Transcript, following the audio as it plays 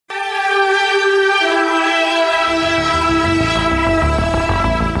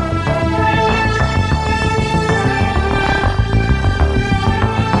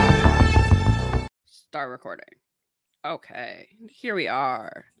recording. Okay, here we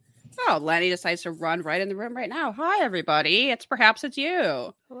are. Oh, Lenny decides to run right in the room right now. Hi, everybody. It's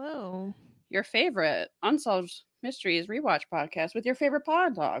you. Hello. Your favorite Unsolved Mysteries rewatch podcast with your favorite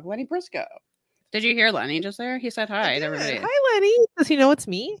pod dog, Lenny Briscoe. Did you hear Lenny just there? He said hi to everybody. Hi, Lenny. Does he know it's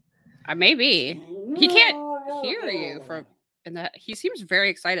me? Maybe. He can't hear you from... And that he seems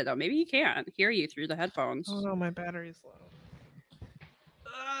very excited though. Maybe he can hear you through the headphones. Oh no, my battery's low.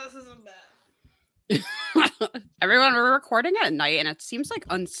 This isn't bad. Everyone, we're recording at night and it seems like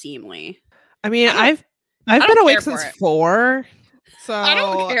unseemly. I mean, I've been awake since 4, so I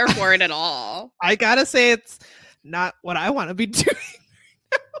don't care for it at all. I gotta say it's not what I want to be doing.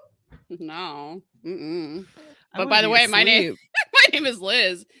 No. Mm-mm. But by the way, my name is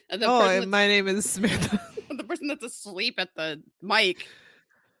Liz. And my name is Samantha. The person that's asleep at the mic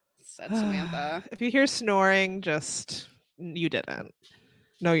said Samantha. If you hear snoring, just you didn't.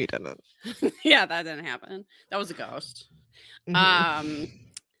 No, you didn't. Yeah, that didn't happen. That was a ghost. Mm-hmm.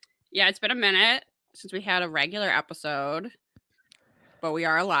 Yeah, it's been a minute since we had a regular episode, but we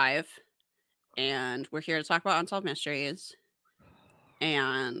are alive, and we're here to talk about Unsolved Mysteries.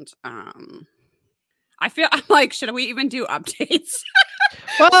 And I feel I'm like, should we even do updates?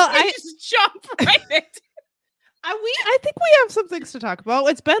 Well, I just jump right into. I think we have some things to talk about.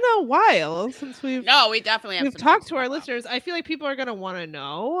 It's been a while since we definitely have. We've talked to our listeners. I feel like people are going to want to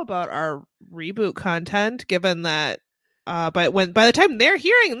know about our reboot content, given that. But by the time they're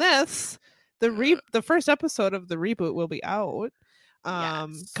hearing this, the first episode of the reboot will be out.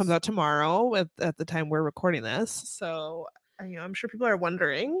 Comes out tomorrow at the time we're recording this. So I'm sure people are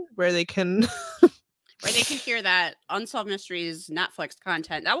wondering where they can. Where they can hear that Unsolved Mysteries Netflix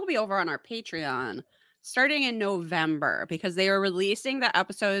content that will be over on our Patreon. Starting in November, because they are releasing the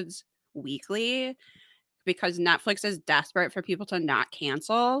episodes weekly because Netflix is desperate for people to not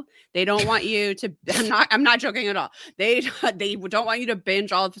cancel. They don't want you to I'm not joking at all. They don't want you to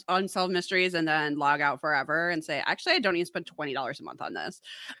binge all of Unsolved Mysteries and then log out forever and say, actually, I don't need to spend $20 a month on this.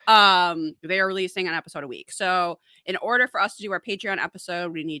 They are releasing an episode a week. So in order for us to do our Patreon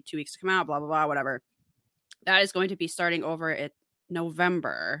episode, we need 2 weeks to come out, blah, blah, blah, whatever. That is going to be starting over at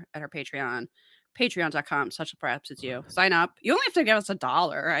November at our Patreon. Patreon.com/perhaps it's you. Sign up. You only have to give us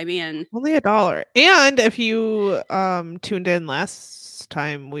 $1. I mean, only $1. And if you tuned in last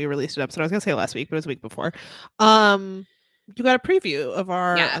time we released an episode, I was gonna say last week, but it was a week before. You got a preview of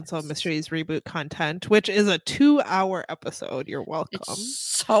our Unsolved Mysteries reboot content, which is a 2-hour episode. You're welcome. It's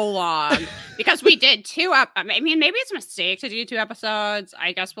so long because we did 2 I mean, maybe it's a mistake to do 2 episodes.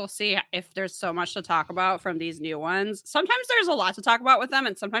 I guess we'll see if there's so much to talk about from these new ones. Sometimes there's a lot to talk about with them,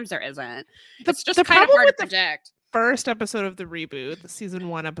 and sometimes there isn't. It's just kind of hard to predict. First episode of the reboot, the season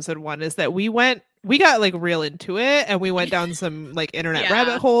 1, episode 1, is that we got like real into it, and we went down some like internet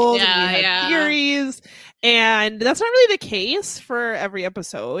rabbit holes, and we had theories, and that's not really the case for every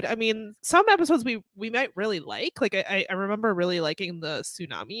episode. I mean, some episodes we might really like I remember really liking the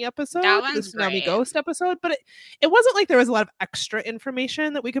tsunami episode, the tsunami ghost episode, but it wasn't like there was a lot of extra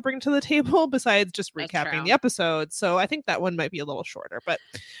information that we could bring to the table besides just recapping the episode. So I think that one might be a little shorter, but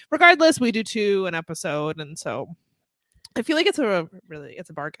regardless, we do 2 an episode, and so I feel like it's a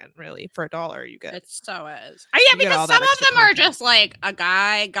bargain, really. For $1, you get. It so is. Yeah, because some of them are just like a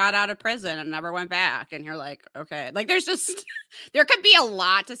guy got out of prison and never went back, and you're like, okay, like there's just there could be a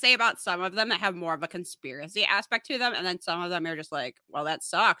lot to say about some of them that have more of a conspiracy aspect to them, and then some of them are just like, well, that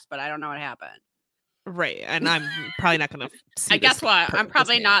sucks, but I don't know what happened. Right, and I'm probably not going to. I guess what I'm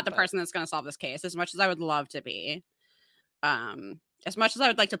probably not the person that's going to solve this case, as much as I would love to be. As much as I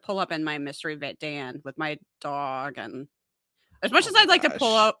would like to pull up in my mystery vet Dan with my dog, and as much as I'd like to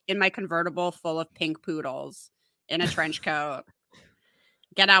pull up in my convertible full of pink poodles in a trench coat,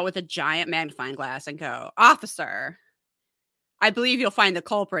 get out with a giant magnifying glass and go, officer, I believe you'll find the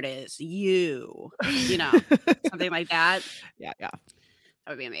culprit is you. Something like that. Yeah. That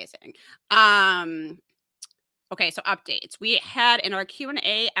would be amazing. Okay, so updates. We had in our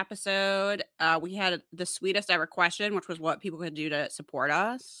Q&A episode, we had the sweetest ever question, which was what people could do to support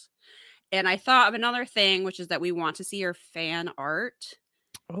us. And I thought of another thing, which is that we want to see your fan art.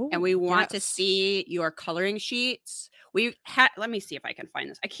 And we want to see your coloring sheets. Let me see if I can find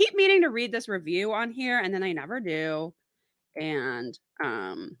this. I keep meaning to read this review on here, and then I never do. And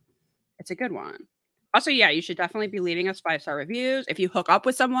it's a good one. Also, you should definitely be leaving us 5-star reviews. If you hook up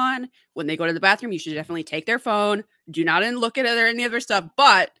with someone, when they go to the bathroom, you should definitely take their phone. Do not look at it or any other stuff,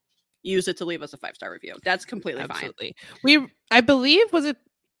 but use it to leave us a 5-star review. That's completely fine. I believe,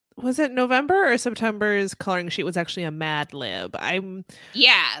 was it November or September's coloring sheet was actually a Mad Lib. I'm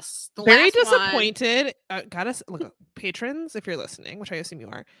very disappointed. Look, patrons, if you're listening, which I assume you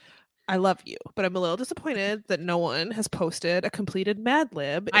are, I love you, but I'm a little disappointed that no one has posted a completed Mad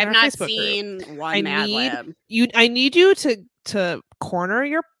Lib. I've not seen one Mad Lib. I need you to corner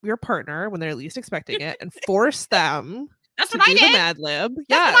your partner when they're least expecting it and force them. That's what I did. The Mad Lib.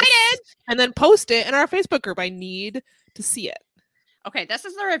 That's what I did. And then post it in our Facebook group. I need to see it. Okay, this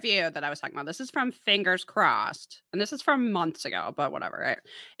is the review that I was talking about. This is from Fingers Crossed, and this is from months ago, but whatever, right?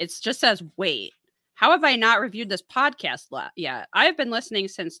 It just says, wait, how have I not reviewed this podcast yet? I've been listening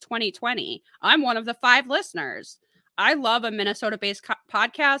since 2020. I'm one of the 5 listeners. I love a Minnesota-based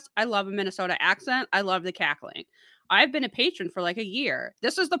podcast. I love a Minnesota accent. I love the cackling. I've been a patron for like a year.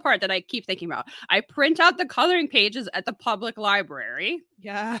 This is the part that I keep thinking about. I print out the coloring pages at the public library.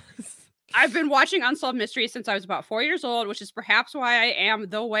 Yes. I've been watching Unsolved Mysteries since I was about 4 years old, which is perhaps why I am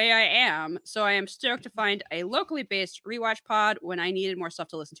the way I am. So I am stoked to find a locally based rewatch pod when I needed more stuff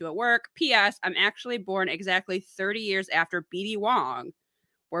to listen to at work. P.S. I'm actually born exactly 30 years after B.D. Wong.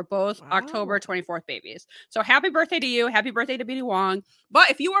 We're both October 24th babies. So happy birthday to you. Happy birthday to B.D. Wong.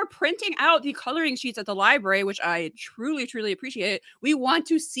 But if you are printing out the coloring sheets at the library, which I truly, truly appreciate, we want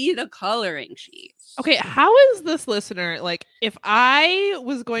to see the coloring sheets. Okay, how is this listener, like, if I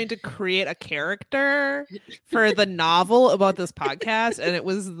was going to create a character for the novel about this podcast and it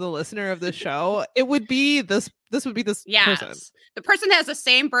was the listener of the show, it would be this would be this person. The person has the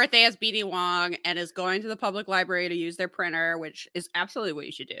same birthday as B.D. Wong and is going to the public library to use their printer, which is absolutely what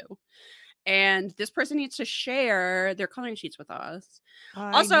you should do. And this person needs to share their coloring sheets with us.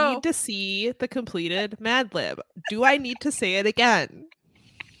 I need to see the completed Mad Lib. Do I need to say it again?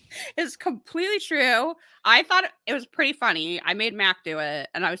 It's completely true. I thought it was pretty funny. I made Mac do it,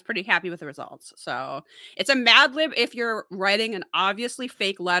 and I was pretty happy with the results. So it's a Mad Lib if you're writing an obviously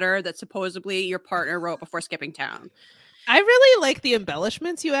fake letter that supposedly your partner wrote before skipping town. I really like the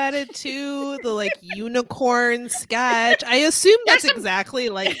embellishments you added to the like unicorn sketch. I assume that's exactly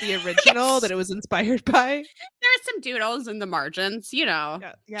like the original that it was inspired by. There's some doodles in the margins, you know,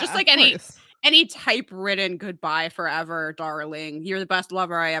 just like any typewritten goodbye forever, darling. You're the best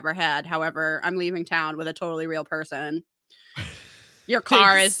lover I ever had. However, I'm leaving town with a totally real person. Your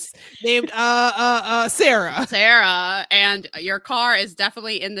car is named Sarah. Sarah, and your car is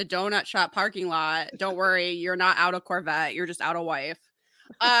definitely in the donut shop parking lot. Don't worry, you're not out of Corvette. You're just out of wife.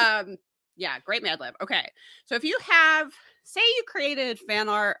 Yeah, great Mad Lib. Okay, so if you have, say, you created fan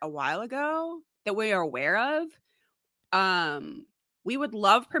art a while ago that we are aware of, we would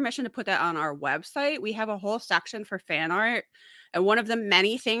love permission to put that on our website. We have a whole section for fan art, and one of the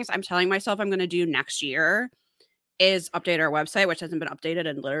many things I'm telling myself I'm going to do next year is update our website, which hasn't been updated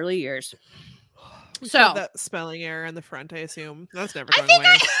in literally years. So that spelling error in the front, I assume that's never going away.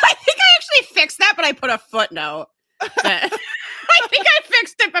 I think I actually fixed that, but I put a footnote. I think I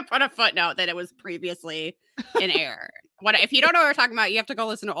fixed it, but put a footnote that it was previously in error. If you don't know what we're talking about, you have to go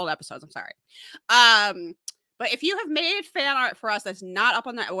listen to old episodes. I'm sorry. But if you have made fan art for us that's not up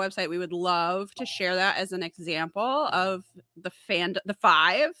on that website, we would love to share that as an example of the fandom.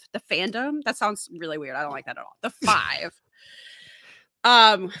 That sounds really weird. I don't like that at all. The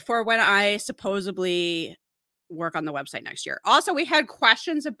 5. For when I supposedly work on the website next year. Also, we had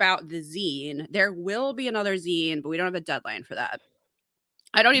questions about the zine. There will be another zine, but we don't have a deadline for that.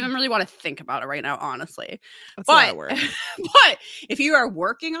 I don't even really want to think about it right now, honestly. That's a lot of work. But if you are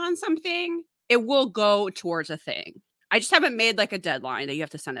working on something, it will go towards a thing. I just haven't made like a deadline that you have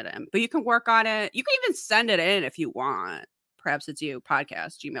to send it in, but you can work on it. You can even send it in if you want. Perhaps it's you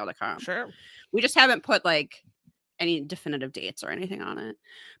podcast, gmail.com. Sure. We just haven't put like any definitive dates or anything on it.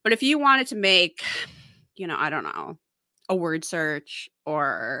 But if you wanted to make, I don't know, a word search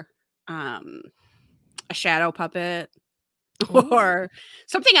or a shadow puppet or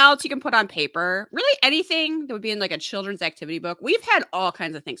something else you can put on paper, really anything that would be in like a children's activity book. We've had all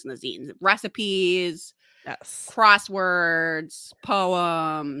kinds of things in the zines, recipes, crosswords,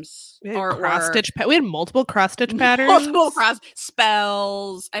 poems, cross-stitch. We had multiple cross-stitch patterns,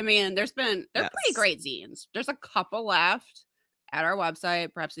 spells. I mean, they're pretty great zines. There's a couple left at our website,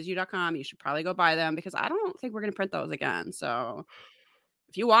 perhapsitsyou.com. You should probably go buy them because I don't think we're going to print those again. So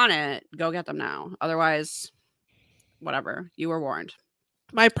if you want it, go get them now. Otherwise, whatever, you were warned.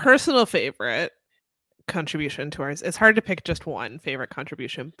 My personal favorite contribution to ours, it's hard to pick just one favorite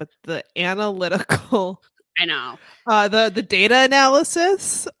contribution, but the analytical, I know, the data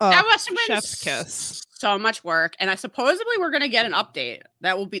analysis, that must have been chef's kiss. So much work, and I supposedly we're gonna get an update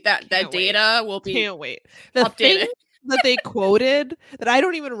that will be that data will be can't wait the updated thing that they quoted that I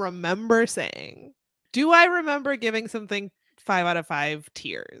don't even remember saying. Do I remember giving something 5 out of 5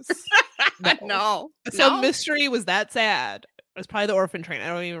 tears? No. Some mystery was that sad. It was probably the orphan train. I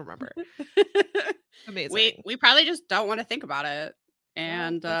don't even remember. Amazing. We probably just don't want to think about it.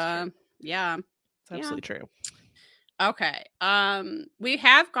 And Yeah. It's absolutely true. Okay. We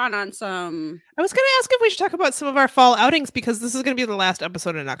have gone on some. I was going to ask if we should talk about some of our fall outings because this is going to be the last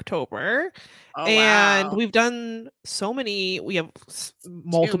episode in October. Oh, and wow. we've done so many. We have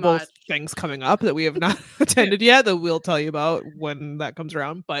multiple things coming up that we have not attended yet that we'll tell you about when that comes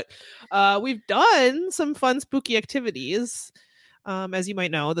around. But we've done some fun, spooky activities. As you might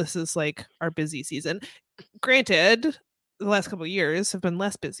know, this is like our busy season. Granted, the last couple of years have been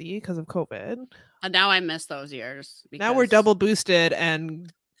less busy because of COVID. And now I miss those years. Now we're double boosted,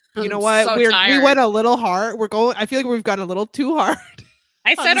 and you know what? So we went a little hard. I feel like we've gone a little too hard.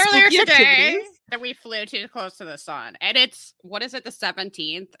 I said earlier today that we flew too close to the sun, and it's what is it, the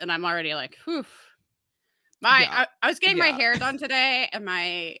 17th, and I'm already like, whew. I was getting my hair done today, and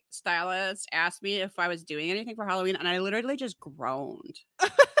my stylist asked me if I was doing anything for Halloween, and I literally just groaned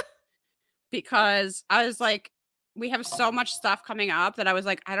because I was like, we have so much stuff coming up that I was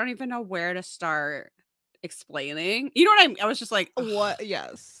like, I don't even know where to start explaining. You know what I was just like, what?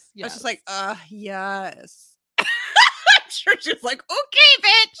 Yes. I was just like, yes. I'm sure she's like, okay,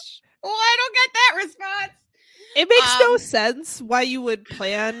 bitch. Well, I don't get that response. It makes no sense why you would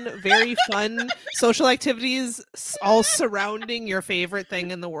plan very fun social activities all surrounding your favorite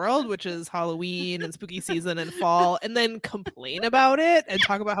thing in the world, which is Halloween and spooky season and fall, and then complain about it and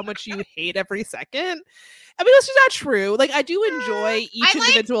talk about how much you hate every second. I mean, that's just not true. Like, I do enjoy each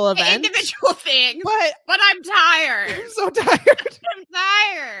individual event. Individual things, but I'm tired. I'm so tired.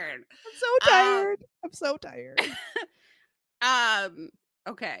 I'm so tired.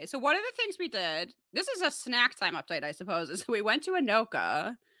 Okay, so one of the things we did, this is a snack time update, I suppose, is we went to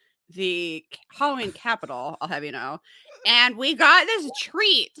Anoka, the Halloween capital, I'll have you know, and we got this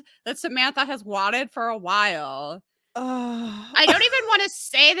treat that Samantha has wanted for a while. I don't even want to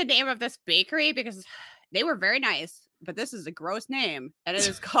say the name of this bakery because they were very nice, but this is a gross name, and it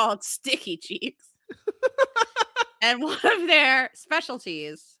is called Sticky Cheeks. And one of their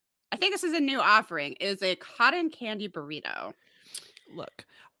specialties, I think this is a new offering, is a cotton candy burrito. Look,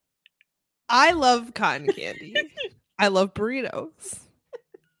 I love cotton candy. I love burritos.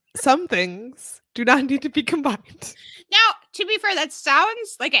 Some things do not need to be combined. Now, to be fair, that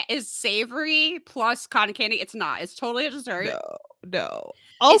sounds like it is savory plus cotton candy. It's not. It's totally a dessert. No.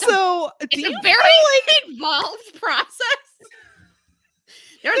 Also, it's a very involved process.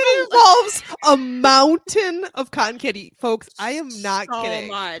 It involves a mountain of cotton candy, folks. I am not kidding.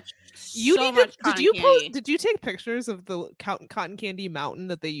 Much. Did you take pictures of the cotton candy mountain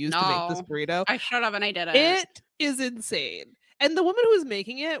that they used to make this burrito? I should have, and I didn't. It is insane. And the woman who was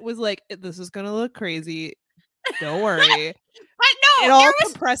making it was like, "This is gonna look crazy. Don't worry." But no, it all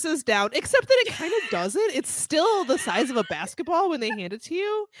compresses down, except that it kind of doesn't. It's still the size of a basketball when they hand it to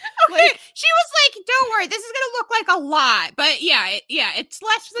you. Okay, she was like, "Don't worry, this is gonna look like a lot." But yeah, it's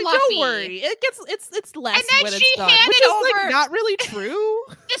less fluffy. Like, don't worry, it's less. And then when she it's done, handed which is over like not really true.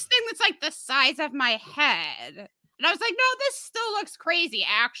 This thing that's like the size of my head, and I was like, "No, this still looks crazy,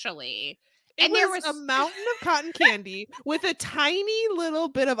 actually." And there was a mountain of cotton candy with a tiny little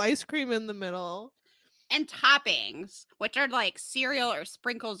bit of ice cream in the middle. And toppings, which are like cereal or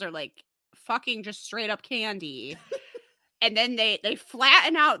sprinkles or like fucking just straight up candy. And then they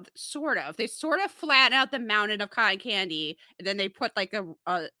flatten out, they sort of flatten out the mountain of cotton candy. And then they put like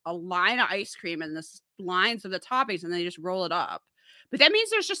a line of ice cream and the lines of the toppings, and they just roll it up. But that means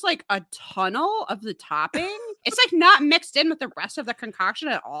there's just like a tunnel of the topping. It's like not mixed in with the rest of the concoction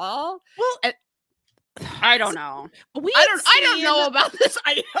at all. Well, I don't know. I don't know about this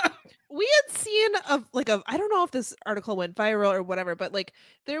item. We had seen I don't know if this article went viral or whatever, but like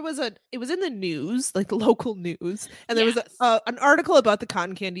it was in the news, like the local news, and there was an article about the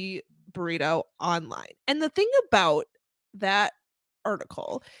cotton candy burrito online. And the thing about that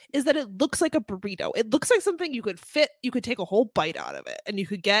article is that it looks like a burrito. It looks like something you could take a whole bite out of it, and you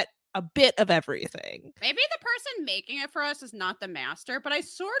could get a bit of everything. Maybe the person making it for us is not the master, but I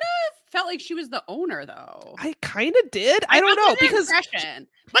sort of felt like she was the owner, though. I kind of did. I don't know, because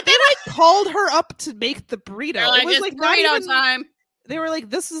but they like called her up to make the burrito. It was like burrito time. They were like,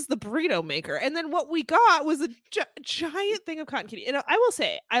 "This is the burrito maker," and then what we got was a giant thing of cotton candy. And I will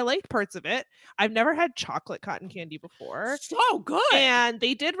say, I liked parts of it. I've never had chocolate cotton candy before. So good. And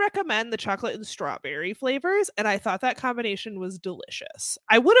they did recommend the chocolate and strawberry flavors, and I thought that combination was delicious.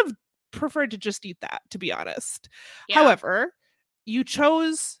 I would have preferred to just eat that, to be honest. Yeah. However, you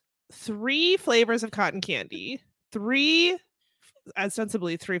chose 3 flavors of cotton candy,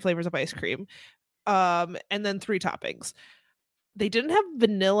 ostensibly 3 flavors of ice cream, and then 3 toppings. They didn't have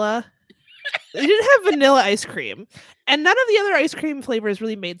vanilla. They didn't have vanilla ice cream. And none of the other ice cream flavors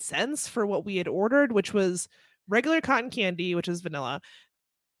really made sense for what we had ordered, which was regular cotton candy, which is vanilla,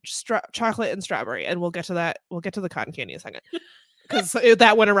 chocolate and strawberry, and we'll get to that. We'll get to the cotton candy in a second because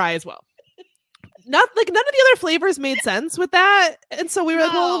that went awry as well. Not like none of the other flavors made sense with that, and so we were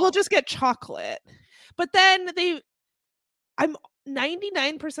like, well, we'll just get chocolate. But then I'm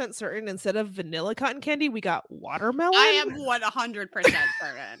 99% certain instead of vanilla cotton candy, we got watermelon. I am 100%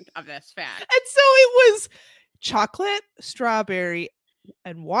 certain of this fact. And so it was chocolate, strawberry,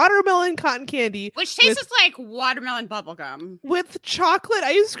 and watermelon cotton candy, which tastes like watermelon bubblegum with chocolate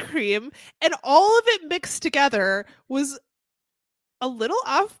ice cream, and all of it mixed together was a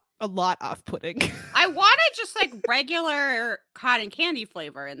lot off-putting. I wanted just like regular cotton candy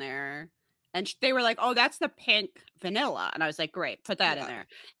flavor in there, and they were like, "Oh, that's the pink vanilla," and I was like, "Great, put that in there."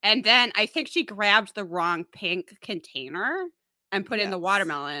 And then I think she grabbed the wrong pink container and put in the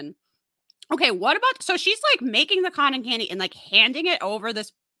watermelon. Okay, what about, so she's like making the cotton candy and like handing it over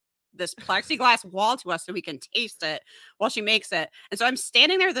this plexiglass wall to us so we can taste it while she makes it. And so I'm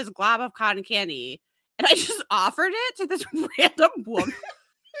standing there with this glob of cotton candy, and I just offered it to this random woman.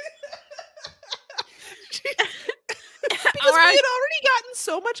 Because we had already gotten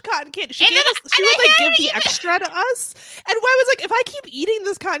so much cotton candy. She would like give the extra to us. And I was like, if I keep eating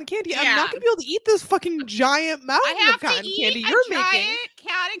this cotton candy, I'm not going to be able to eat this fucking giant mountain of cotton candy you're making. Giant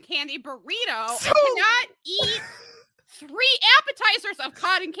cotton candy burrito. So, I cannot eat 3 appetizers of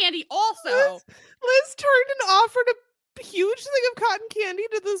cotton candy also. Liz turned and offered a huge thing of cotton candy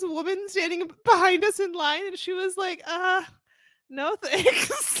to this woman standing behind us in line, and she was like, no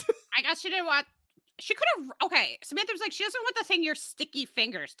thanks. I guess she didn't want. She could have. Okay, Samantha was like, she doesn't want the thing your sticky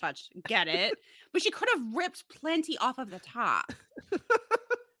fingers touch. Get it? But she could have ripped plenty off of the top.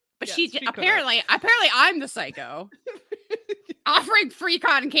 But yes, she apparently I'm the psycho. Offering free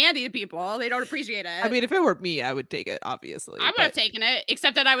cotton candy to people. They don't appreciate it. I mean, if it were me, I would take it, obviously. I would have taken it,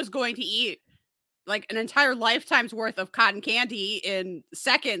 except that I was going to eat like an entire lifetime's worth of cotton candy in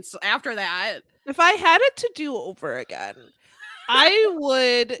seconds after that. If I had it to do over again, I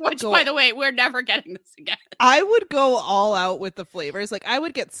would. Which, by the way, we're never getting this again. I would go all out with the flavors. Like, I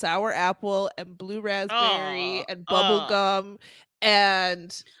would get sour apple and blue raspberry and bubble gum,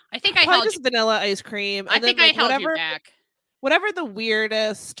 and I think I held just vanilla ice cream. And I think I held you back. Whatever the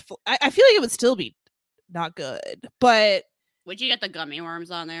weirdest, I feel like it would still be not good. But would you get the gummy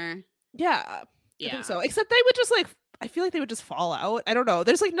worms on there? Yeah, I think so. Except they would just like. I feel like they would just fall out. I don't know.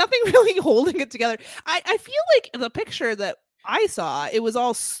 There's like nothing really holding it together. I feel like the picture that I saw, it was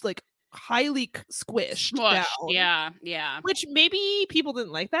all like highly squished down. Yeah. Which maybe people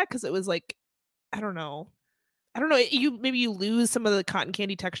didn't like that because it was like, I don't know. Maybe you lose some of the cotton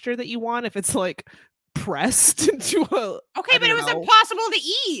candy texture that you want if it's like pressed into a. Okay, but it was impossible to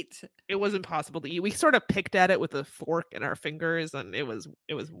eat. It was impossible to eat. We sort of picked at it with a fork in our fingers, and it was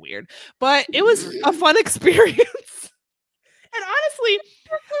weird, but it was a fun experience. And honestly.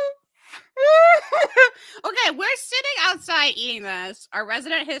 Okay, we're sitting outside eating this. Our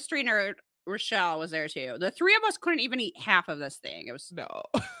resident history nerd Rochelle was there too. The 3 of us couldn't even eat half of this thing. It was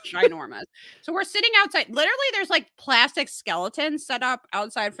ginormous. So we're sitting outside. Literally, there's like plastic skeletons set up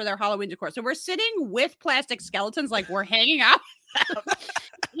outside for their Halloween decor. So we're sitting with plastic skeletons, like we're hanging out with them,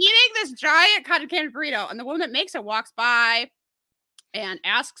 eating this giant cotton candy burrito. And the woman that makes it walks by and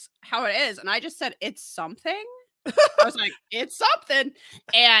asks how it is. And I just said, it's something. I was like, it's something.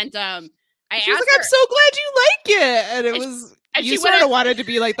 And she was like, I'm so glad you like it. And it was, and you sort of wanted to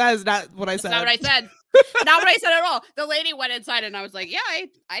be like, that is not what I said. Not what I said. Not what I said at all. The lady went inside and I was like, yeah,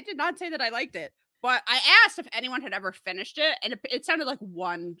 I did not say that I liked it. But I asked if anyone had ever finished it. And it sounded like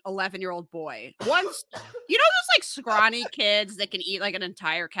one 11-year-old boy. Those like scrawny kids that can eat like an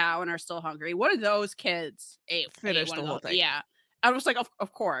entire cow and are still hungry. One of those kids finished the whole thing. Yeah. I was like,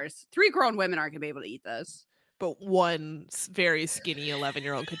 of course. 3 grown women aren't going to be able to eat this. But one very skinny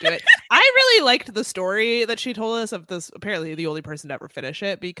 11-year-old could do it. I really liked the story that she told us of this. Apparently the only person to ever finish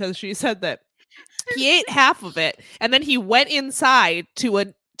it, because she said that he ate half of it and then he went inside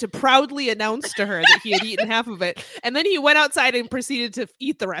to proudly announce to her that he had eaten half of it. And then he went outside and proceeded to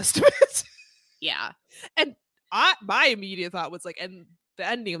eat the rest of it. Yeah. And my immediate thought was like, and the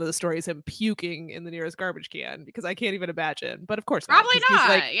ending of the story is him puking in the nearest garbage can, because I can't even imagine. But of course probably not.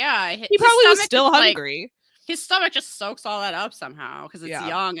 Like, yeah. He probably was still hungry. Like, his stomach just soaks all that up somehow because it's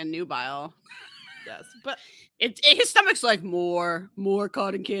young and nubile. Yes, but his stomach's like more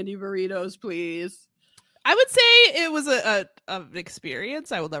cotton candy burritos, please. I would say it was an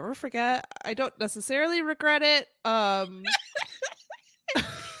experience I will never forget. I don't necessarily regret it. I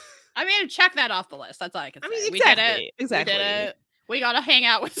mean, check that off the list. That's all I can say. I mean, exactly. We did it. We got to hang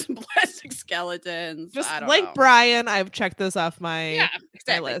out with some plastic skeletons. Just like Brian, I've checked this off my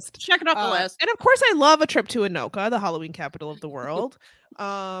list. Check it off the list. And of course, I love a trip to Anoka, the Halloween capital of the world.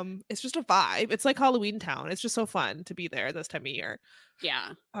 It's just a vibe. It's like Halloween Town. It's just so fun to be there this time of year.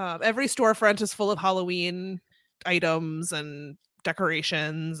 Yeah. Every storefront is full of Halloween items and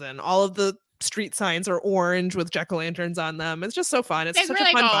decorations, and all of the street signs are orange with jack-o'-lanterns on them. It's just so fun. It's such really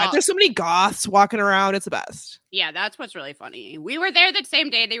a fun vibe. There's so many goths walking around. It's the best. Yeah, that's what's really funny. We were there the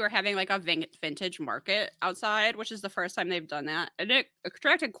same day they were having like a vintage market outside, which is the first time they've done that. And it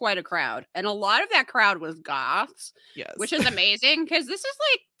attracted quite a crowd. And a lot of that crowd was goths, yes, which is amazing because this is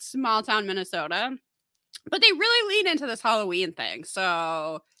like small town Minnesota. But they really lean into this Halloween thing.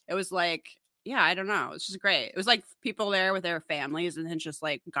 So it was like, yeah, I don't know. It's just great. It was like people there with their families and then just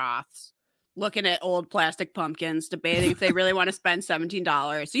like goths looking at old plastic pumpkins, debating if they really want to spend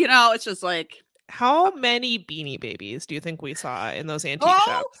 $17. You know, it's just like. How many Beanie Babies do you think we saw in those antique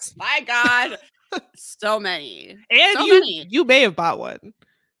shops? My God. So many. And so you may have bought one.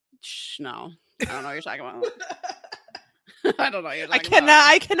 No. I don't know what you're talking about. I don't know what you're talking about.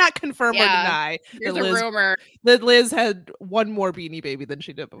 I cannot confirm or deny. There's a rumor that Liz had one more Beanie Baby than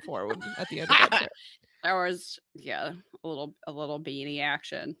she did before at the end of that trip. There was, a little beanie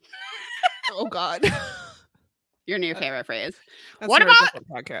action. Oh God. Your new favorite phrase. What about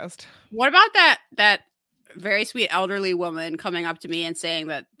podcast? What about that very sweet elderly woman coming up to me and saying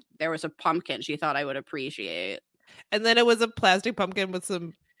that there was a pumpkin she thought I would appreciate? And then it was a plastic pumpkin with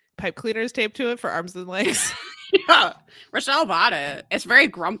some pipe cleaners taped to it for arms and legs. Yeah, Rochelle bought it. It's very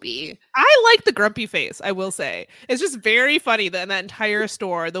grumpy. I like the grumpy face, I will say. It's just very funny that in that entire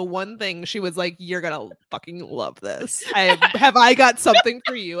store, the one thing she was like, you're gonna fucking love this. Have I got something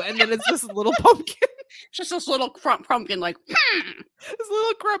for you? And then it's this little pumpkin. Just this little pumpkin, like, This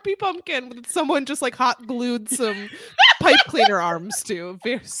little grumpy pumpkin with someone just like hot glued some pipe cleaner arms to.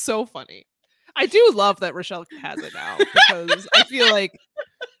 Very so funny. I do love that Rochelle has it now because I feel like,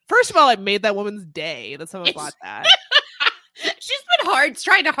 first of all, I made that woman's day that someone bought that. She's been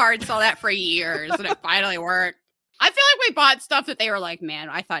trying to hard sell that for years, and it finally worked. I feel like we bought stuff that they were like, man,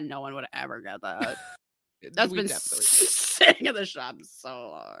 I thought no one would ever get that. That's been sitting in the shop so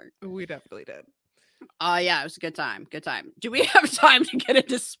long. We definitely did. Yeah, it was a good time. Good time. Do we have time to get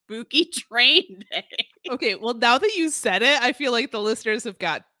into Spooky Train Day? Okay, well, now that you said it, I feel like the listeners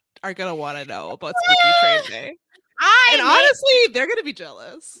are gonna want to know about Spooky Train Day. Honestly, they're gonna be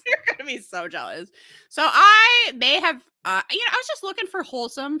jealous. They're gonna be so jealous. So I may have, I was just looking for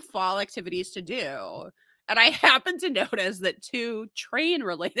wholesome fall activities to do, and I happened to notice that 2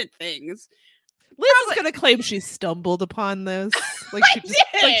 train-related things. Liz is gonna claim she stumbled upon this. Like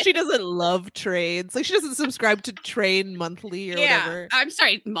she doesn't love trains. Like she doesn't subscribe to Train Monthly or whatever. I'm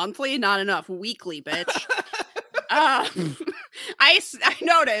sorry, monthly, not enough. Weekly, bitch. I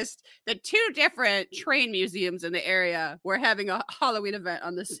noticed that 2 different train museums in the area were having a Halloween event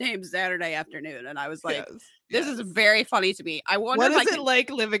on the same Saturday afternoon, and I was like, this is very funny to me. I wonder what is it like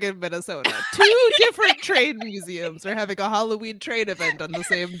living in Minnesota? 2 different train museums are having a Halloween train event on the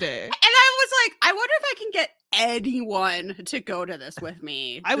same day. And I was like, I wonder if I can get anyone to go to this with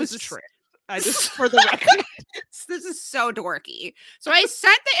me. I was tricked. I just, for the record. This is so dorky. So I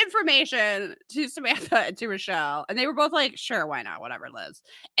sent the information to Samantha and to Rochelle, and they were both like, sure, why not? Whatever, Liz.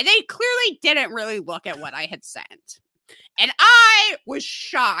 And they clearly didn't really look at what I had sent. And I was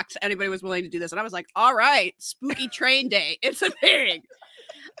shocked anybody was willing to do this. And I was like, all right, Spooky Train Day. It's a thing.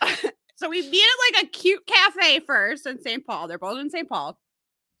 So we meet at like a cute cafe first in St. Paul. They're both in St. Paul.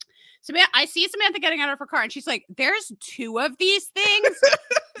 I see Samantha getting out of her car, and she's like, there's 2 of these things.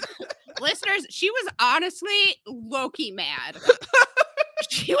 Listeners, she was honestly low-key mad.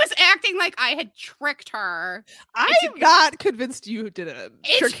 She was acting like I had tricked her. I'm not convinced you didn't.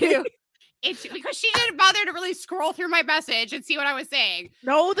 It's because she didn't bother to really scroll through my message and see what I was saying.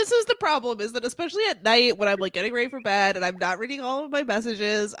 No, this is the problem, is that especially at night when I'm like getting ready for bed and I'm not reading all of my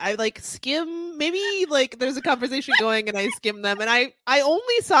messages, I like skim, maybe like there's a conversation going and I skim them, and I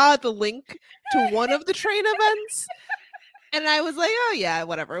only saw the link to one of the train events. And I was like, oh yeah,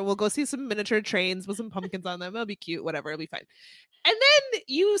 whatever. We'll go see some miniature trains with some pumpkins on them. It'll be cute, whatever, it'll be fine. And then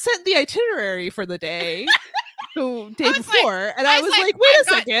you sent the itinerary for the day. The day before, and I was like, wait a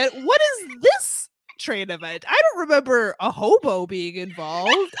second, what is this train event? I don't remember a hobo being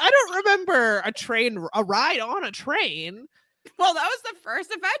involved. I don't remember a ride on a train. Well, that was the first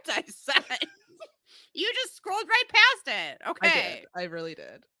event I sent. You just scrolled right past it. Okay. I really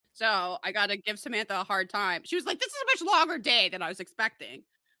did. So I got to give Samantha a hard time. She was like, this is a much longer day than I was expecting. And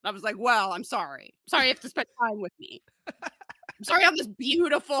I was like, well, I'm sorry. Sorry you have to spend time with me. I'm sorry on this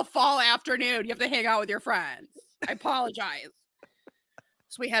beautiful fall afternoon you have to hang out with your friends. I apologize.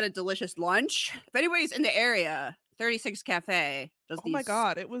 So we had a delicious lunch. If anybody's in the area, 36 Cafe does my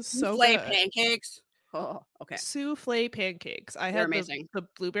God, it was so good. Good. Pancakes. Oh, okay. Souffle pancakes. I had the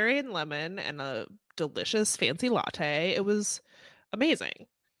blueberry and lemon and a delicious fancy latte. It was amazing.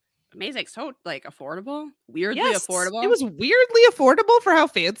 Amazing. So like affordable, weirdly affordable. It was weirdly affordable for how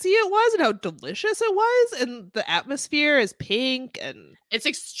fancy it was and how delicious it was. And the atmosphere is pink and it's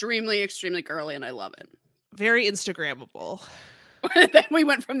extremely, extremely girly, and I love it. Very Instagrammable. Then we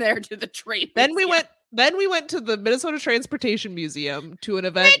went from there to the train. Then we went to the Minnesota Transportation Museum to an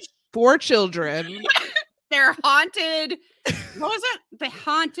event for children. Their haunted, what was it? The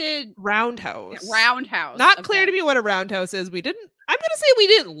haunted roundhouse. Roundhouse. Not clear to me what a roundhouse is. I'm gonna say we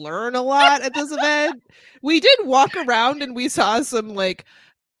didn't learn a lot at this event. We did walk around and we saw some like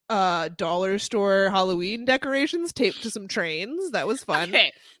dollar store Halloween decorations taped to some trains. That was fun.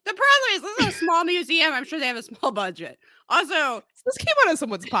 Okay. The problem is this is a small museum. I'm sure they have a small budget. Also, this came out of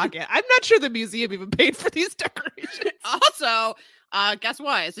someone's pocket. I'm not sure the museum even paid for these decorations. Also, guess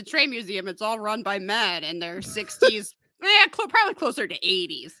what? It's a train museum. It's all run by men in their 60s. Probably closer to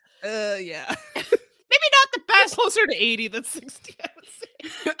 80s. Yeah. Maybe not the best. Closer to 80 than 60, I would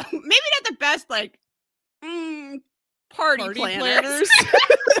say. Maybe not the best, like, party planners.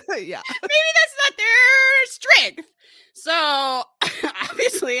 Yeah. Maybe that's not their strength. So,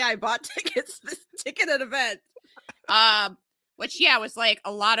 obviously, I bought tickets, this ticketed event. Which was like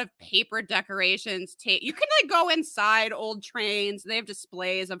a lot of paper decorations. You can like go inside old trains. They have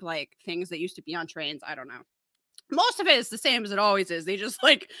displays of like things that used to be on trains. I don't know. Most of it is the same as it always is. They just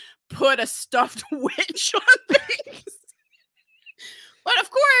like put a stuffed witch on things. But of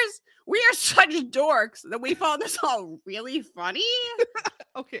course, we are such dorks that we found this all really funny.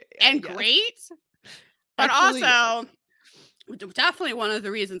 Okay. And great. But actually, also, definitely one of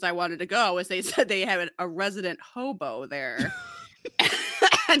the reasons I wanted to go is they said they have a resident hobo there.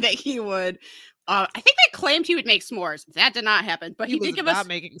 And that he would I think they claimed he would make s'mores. That did not happen, but he did give us not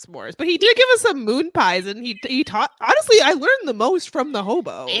making s'mores. But he did give us some moon pies, and he taught. Honestly, I learned the most from the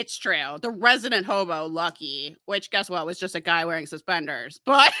hobo. It's true. The resident hobo, Lucky, which guess what, was just a guy wearing suspenders.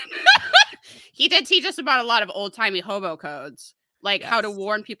 But he did teach us about a lot of old timey hobo codes, like how to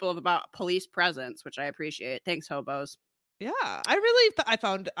warn people about police presence, which I appreciate. Thanks, hobos. Yeah, I really I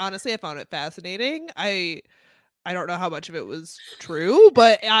found it fascinating. I don't know how much of it was true,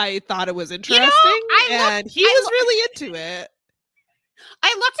 but I thought it was interesting, and he was really into it.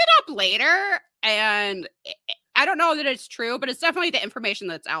 I looked it up later, and I don't know that it's true, but it's definitely the information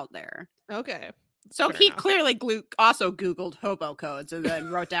that's out there. Okay. So he clearly also Googled hobo codes and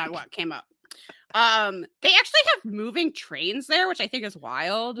then wrote down what came up. They actually have moving trains there, which I think is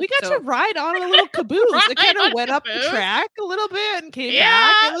wild. We got to ride on a little caboose. It kind of went up the track a little bit and came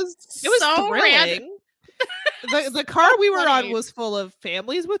back. It was so thrilling. The car we were on was full of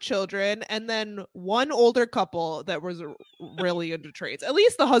families with children, and then one older couple that was really into trains. At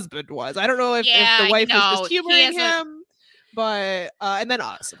least the husband was. I don't know if the wife was just humoring him, but and then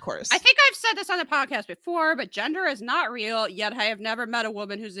us, of course. I think I've said this on the podcast before, but gender is not real. Yet I have never met a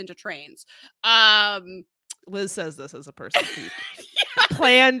woman who's into trains. Liz says this as a person who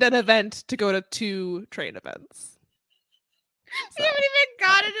planned an event to go to 2 train events. We haven't even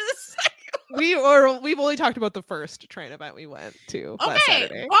gotten to the second. We've only talked about the first train event we went to last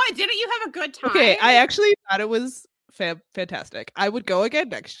Saturday. Well, didn't you have a good time? Okay, I actually thought it was fantastic. I would go again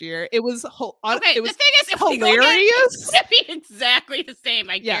next year. It was it was the thing is, hilarious. It's gonna be exactly the same.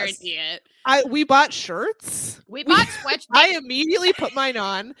 I guarantee it. We bought shirts. We bought sweatshirts. I immediately put mine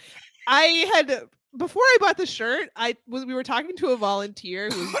on. Before I bought the shirt, we were talking to a volunteer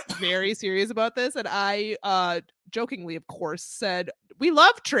who was very serious about this, and I jokingly, of course, said, "We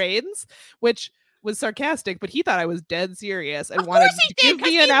love trains," which was sarcastic, but he thought I was dead serious and wanted to give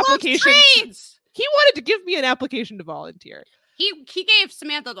me an application. He wanted to give me an application to volunteer. He gave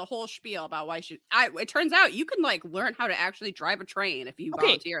Samantha the whole spiel about why it turns out you can like learn how to actually drive a train if you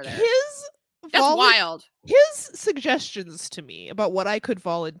volunteer there. That's wild. His suggestions to me about what I could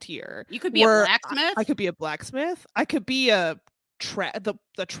volunteer. You could be a blacksmith. I could be a blacksmith. I could be the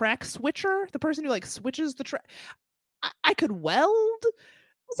track switcher, the person who like switches the track. I could weld. I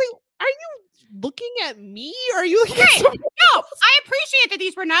was like, are you looking at me? Or are you looking at someone else? I appreciate that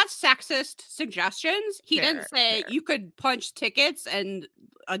these were not sexist suggestions. He didn't say you could punch tickets and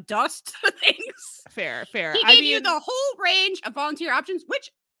dust things. Fair. He gave you the whole range of volunteer options,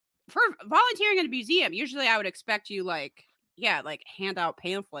 which for volunteering in a museum, usually I would expect you like hand out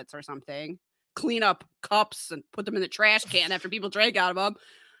pamphlets or something, clean up cups and put them in the trash can after people drank out of them.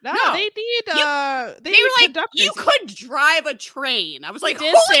 No, they need they were like, you could drive a train. I was like,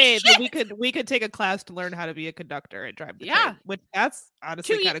 did say that we could take a class to learn how to be a conductor and drive the train, which that's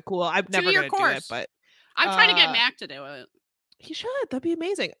honestly kind of cool. I'm never gonna do it, but I'm trying to get Mac to do it. He should. That'd be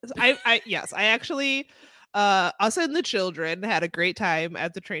amazing. I yes, I actually us and the children had a great time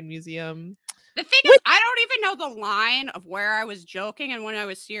at the train museum. The thing is, I don't even know the line of where I was joking and when I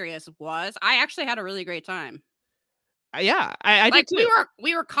was serious was. I actually had a really great time. Yeah, I like did too.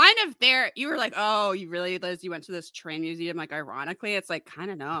 we were kind of there. You were like, oh, you really, Liz, you went to this train museum. Like, ironically, it's like kind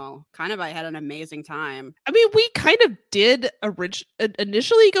of I had an amazing time. I mean, we kind of did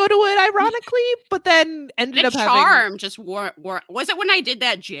initially go to it, ironically, but then ended up having charm just wore. Was it when I did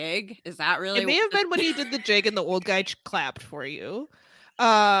that jig? Is that really? It may have been when you did the jig and the old guy clapped for you.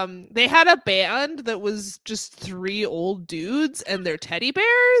 They had a band that was just 3 old dudes and their teddy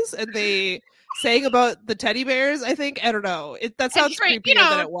bears, and they sang about the teddy bears. I think, I don't know. That sounds creepier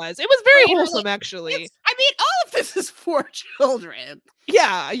than it was. It was very wholesome, actually. I mean, all of this is for children.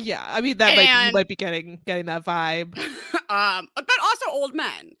 Yeah. I mean, you might be getting that vibe. But also old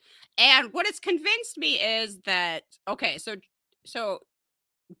men. And what it's convinced me is that okay, so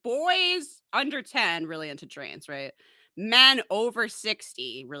boys under 10 really into trains, right? Men over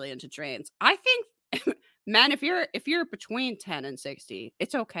 60 really into trains. I think men, if you're between 10 and 60,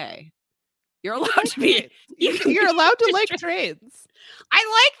 it's okay. You're allowed to be. You're allowed to like trains.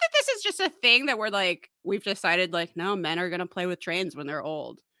 I like that this is just a thing that we've decided like, no, men are gonna play with trains when they're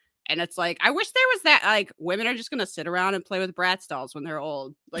old. And it's like, I wish there was that, like, women are just gonna sit around and play with Bratz dolls when they're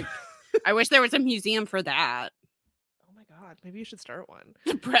old. Like, I wish there was a museum for that. Oh my god, maybe you should start one.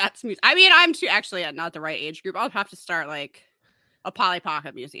 The Bratz museum. I mean, I'm actually not the right age group. I'll have to start like a Polly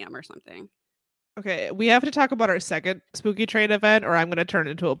Pocket museum or something. Okay, we have to talk about our second spooky train event, or I'm going to turn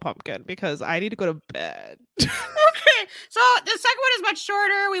into a pumpkin because I need to go to bed. Okay, so the second one is much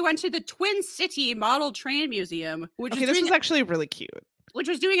shorter. We went to the Twin City Model Train Museum, this was actually really cute. Which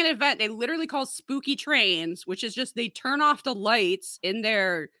was doing an event they literally call Spooky Trains, which is just they turn off the lights in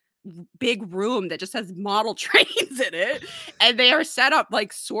their big room that just has model trains in it, and they are set up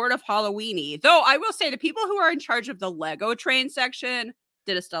like sort of Halloween-y. Though I will say the people who are in charge of the Lego train section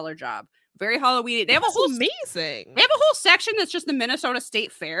did a stellar job. Very Halloween. They have a whole amazing. They have a whole section that's just the Minnesota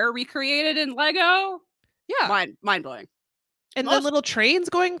State Fair recreated in Lego. Yeah, mind blowing. And the little trains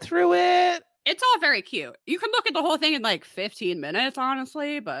going through it. It's all very cute. You can look at the whole thing in like 15 minutes,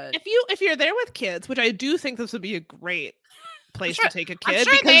 honestly. But if you're there with kids, which I do think this would be a great place to take a kid, I'm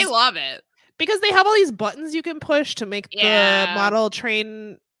sure because they love it because they have all these buttons you can push to make the model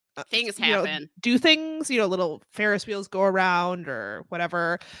train. Things happen. Do things, little Ferris wheels go around or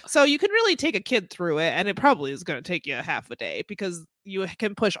whatever. So you can really take a kid through it, and it probably is going to take you half a day because you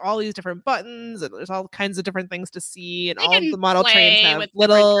can push all these different buttons, and there's all kinds of different things to see, and all of the model trains have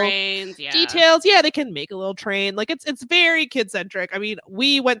little details. Yeah, they can make a little train. Like it's very kid centric. I mean,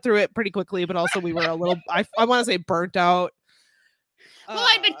 we went through it pretty quickly, but also we were a little I want to say burnt out. Well,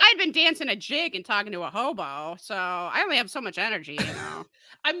 I'd been dancing a jig and talking to a hobo, so I only have so much energy,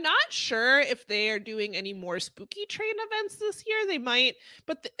 I'm not sure if they are doing any more spooky train events this year. They might,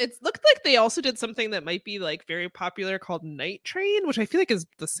 but it looked like they also did something that might be like very popular called Night Train, which I feel like is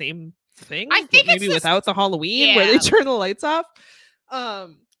the same thing. I think maybe without the Halloween where they turn the lights off.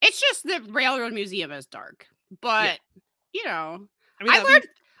 It's just the Railroad Museum is dark, but I learned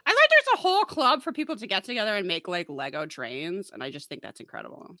there's a whole club for people to get together and make like Lego trains, and I just think that's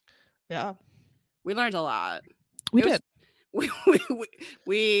incredible. Yeah, we learned a lot. We did.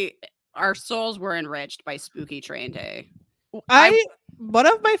 Our souls were enriched by Spooky Train Day. One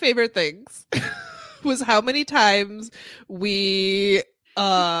of my favorite things was how many times we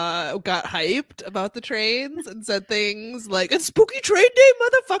got hyped about the trains and said things like, "It's Spooky Train Day,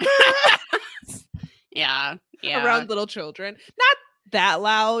 motherfucker!" yeah, around little children. Not that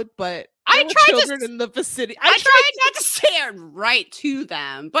loud, but I tried children in the vicinity. I tried not to say it right to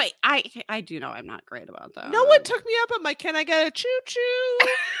them, but I do know I'm not great about that. No one took me up on my "Can I get a choo choo?"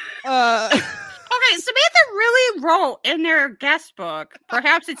 Okay, Samantha really wrote in their guest book,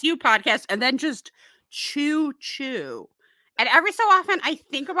 "Perhaps It's You" podcast, and then just choo choo. And every so often, I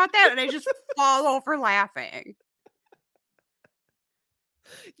think about that and I just fall over laughing.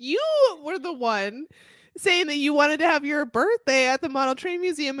 You were the one saying that you wanted to have your birthday at the Model Train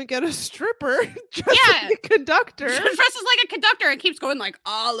Museum and get a stripper dressed like a conductor. Dresses like a conductor and keeps going like,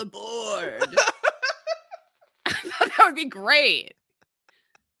 "All aboard." I thought that would be great.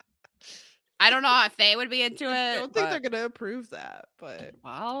 I don't know if they would be into it. I don't think they're going to approve that, but...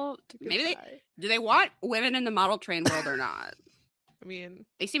 Well, maybe do they want women in the model train world or not? I mean...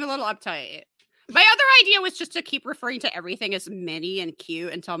 They seem a little uptight. My other idea was just to keep referring to everything as mini and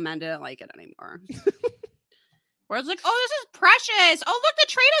cute until men didn't like it anymore. Where it's like, "Oh, this is precious. Oh, look, the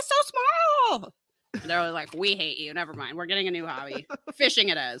train is so small." And they're like, "We hate you. Never mind. We're getting a new hobby. Fishing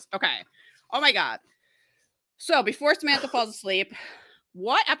it is." Okay. Oh my God. So before Samantha falls asleep,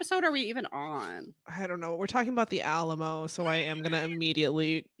 what episode are we even on? I don't know. We're talking about the Alamo, so I am going to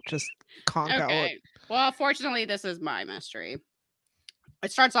immediately just conk out. Well, fortunately, this is my mystery.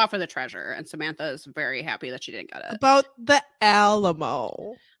 It starts off with a treasure, and Samantha is very happy that she didn't get it. About the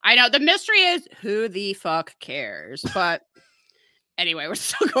Alamo. I know. The mystery is who the fuck cares? But anyway, we're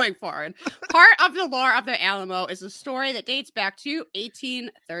still going forward. Part of the lore of the Alamo is a story that dates back to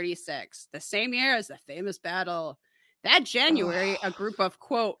 1836, the same year as the famous battle. That January, a group of,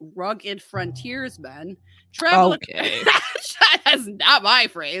 quote, rugged frontiersmen traveled... Okay. That's not my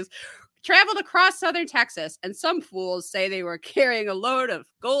phrase. Traveled across southern Texas, and some fools say they were carrying a load of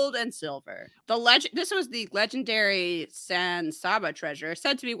gold and silver. This was the legendary San Saba treasure,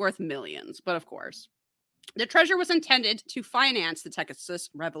 said to be worth millions, but of course. The treasure was intended to finance the Texas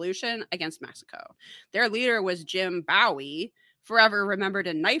Revolution against Mexico. Their leader was Jim Bowie, forever remembered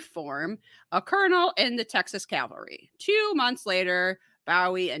in knife form, a colonel in the Texas Cavalry. 2 months later,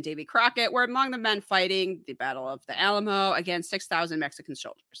 Bowie and Davy Crockett were among the men fighting the Battle of the Alamo against 6,000 Mexican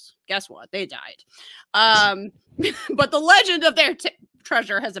soldiers. Guess what? They died. But the legend of their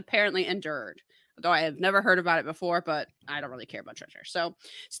treasure has apparently endured. Though I have never heard about it before, but I don't really care about treasure. So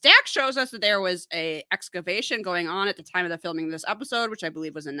Stack shows us that there was a excavation going on at the time of the filming of this episode, which I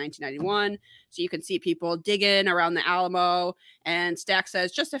believe was in 1991. So you can see people digging around the Alamo. And Stack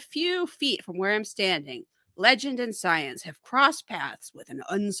says, just a few feet from where I'm standing, legend and science have crossed paths with an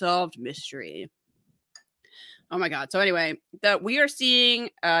unsolved mystery. Oh my God. So anyway, we are seeing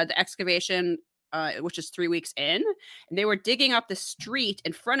the excavation, which is 3 weeks in, and they were digging up the street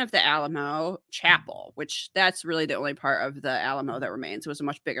in front of the Alamo Chapel, which that's really the only part of the Alamo that remains. It was a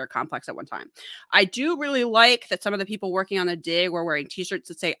much bigger complex at one time. I do really like that some of the people working on the dig were wearing t-shirts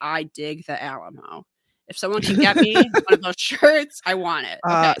that say, I dig the Alamo. If someone can get me one of those shirts, I want it.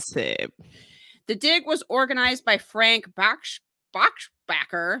 Okay. Same. The dig was organized by Frank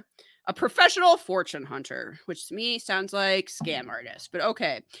Bachbacher, a professional fortune hunter, which to me sounds like scam artist, but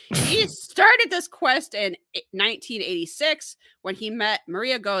okay. He started this quest in 1986 when he met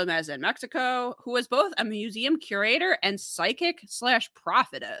Maria Gomez in Mexico, who was both a museum curator and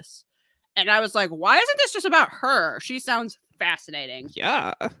psychic/prophetess. And I was like, why isn't this just about her? She sounds fascinating.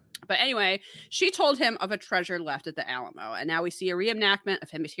 Yeah. But anyway, she told him of a treasure left at the Alamo, and now we see a reenactment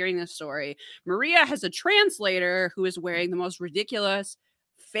of him hearing this story. Maria has a translator who is wearing the most ridiculous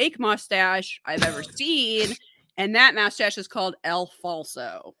fake mustache I've ever seen, and that mustache is called El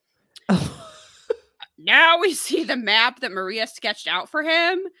Falso. Now we see the map that Maria sketched out for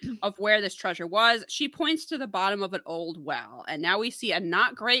him of where this treasure was. She points to the bottom of an old well, and now we see a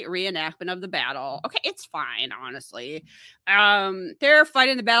not great reenactment of the battle. Okay, it's fine, honestly. They're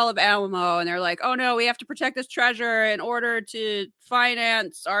fighting the Battle of Alamo, and they're like, oh no, we have to protect this treasure in order to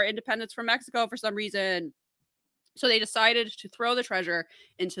finance our independence from Mexico for some reason. So they decided to throw the treasure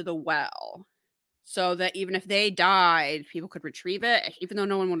into the well so that even if they died, people could retrieve it, even though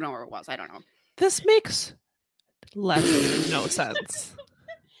no one would know where it was. I don't know. This makes no sense.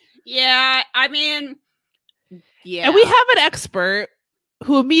 Yeah, I mean, yeah. And we have an expert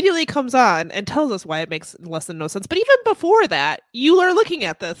who immediately comes on and tells us why it makes less than no sense. But even before that, you are looking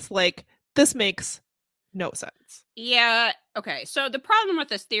at this like, this makes no sense. Yeah. Okay. So the problem with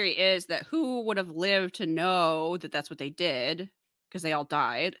this theory is that who would have lived to know that that's what they did, because they all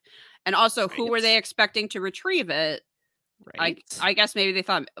died. And also, who were they expecting to retrieve it? Right. I guess maybe they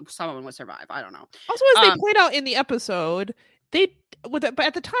thought someone would survive. I don't know. Also, as they point out in the episode, but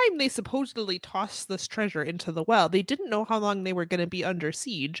at the time they supposedly tossed this treasure into the well, they didn't know how long they were going to be under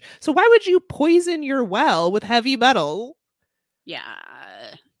siege. So why would you poison your well with heavy metal? Yeah.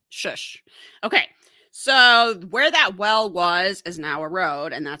 Shush. Okay. So where that well was is now a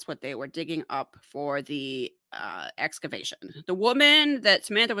road, and that's what they were digging up for the excavation. The woman that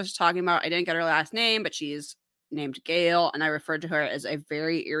Samantha was talking about, I didn't get her last name, but she's named Gail, and I referred to her as a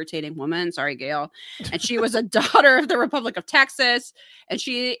very irritating woman. Sorry, Gail. And she was a daughter of the Republic of Texas, and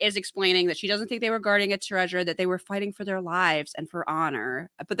she is explaining that she doesn't think they were guarding a treasure, that they were fighting for their lives and for honor.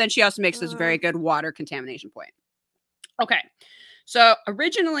 But then she also makes this very good water contamination point. Okay. So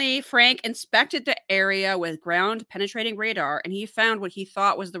originally, Frank inspected the area with ground penetrating radar, and he found what he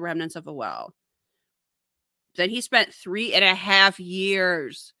thought was the remnants of a well. Then he spent 3.5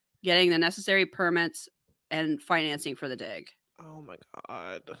 years getting the necessary permits and financing for the dig. Oh my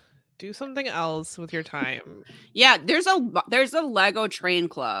God. Do something else with your time. Yeah, there's a Lego train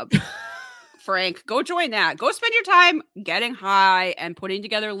club. Frank, go join that. Go spend your time getting high and putting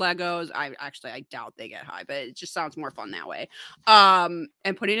together Legos. I doubt they get high, but it just sounds more fun that way. And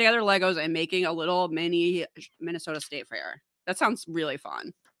putting together Legos and making a little mini Minnesota State Fair. That sounds really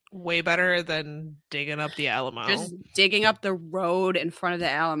fun. Way better than digging up the Alamo. Just digging up the road in front of the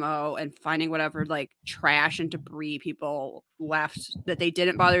Alamo and finding whatever like trash and debris people left that they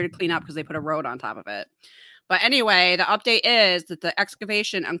didn't bother to clean up because they put a road on top of it. But anyway, the update is that the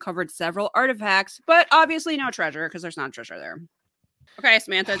excavation uncovered several artifacts, but obviously no treasure because there's not a treasure there. Okay,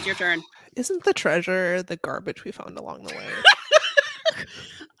 Samantha, it's your turn. Isn't the treasure the garbage we found along the way?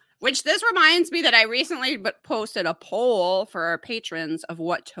 Which this reminds me that I recently posted a poll for our patrons of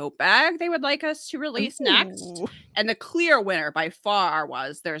what tote bag they would like us to release next. And the clear winner by far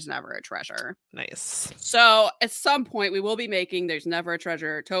was There's Never a Treasure. Nice. So at some point we will be making There's Never a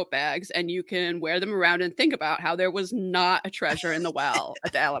Treasure tote bags, and you can wear them around and think about how there was not a treasure in the well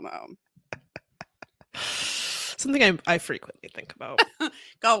at the Alamo. Something I frequently think about.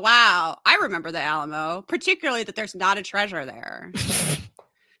 Go, wow, I remember the Alamo, particularly that there's not a treasure there.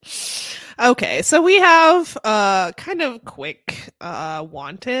 Okay, so we have kind of quick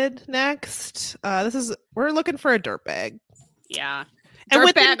wanted next. We're looking for a dirtbag. Yeah.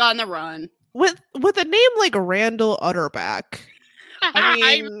 Dirtbag on the run. With a name like Randall Utterback. I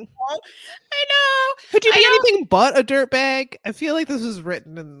mean, I know. Could you be anything but a dirtbag? I feel like this was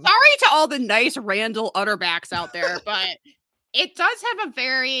written in. Sorry to all the nice Randall Utterbacks out there, but it does have a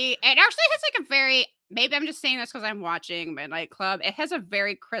very. It actually has like a very. Maybe I'm just saying this because I'm watching Midnight Club. It has a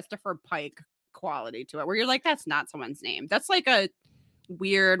very Christopher Pike quality to it, where you're like, that's not someone's name. That's like a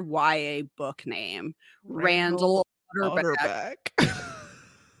weird YA book name. Randall Utterback.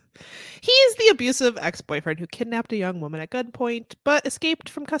 He is the abusive ex-boyfriend who kidnapped a young woman at gunpoint, but escaped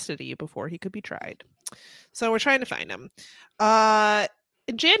from custody before he could be tried. So we're trying to find him.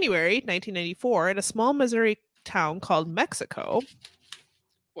 In January 1994, in a small Missouri town called Mexico.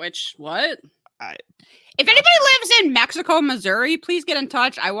 Which, what? If anybody lives in Mexico, Missouri, please get in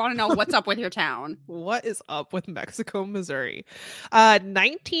touch. I want to know what's up with your town. What is up with Mexico, Missouri?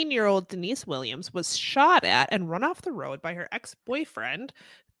 19-year-old Denise Williams was shot at and run off the road by her ex-boyfriend,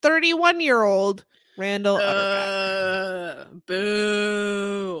 31-year-old Randall Utterback.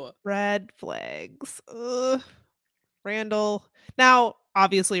 Boo. Red flags. Randall. Now,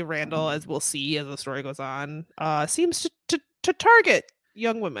 obviously, Randall, as we'll see as the story goes on, seems to target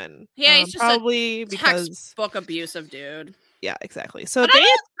young women. Yeah, he's just probably because textbook abusive dude. Yeah, exactly. So I don't think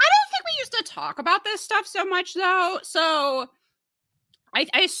we used to talk about this stuff so much, though. So I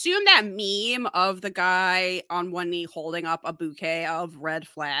assume that meme of the guy on one knee holding up a bouquet of red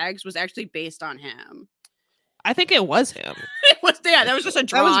flags was actually based on him. I think it was him. It was, yeah, that was just a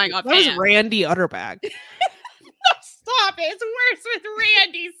drawing of him. That was Randy Utterback. Stop it. It's worse with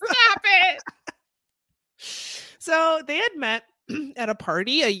Randy. Stop it. So they had met at a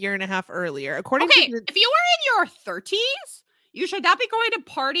party a year and a half earlier. If you were in your 30s, you should not be going to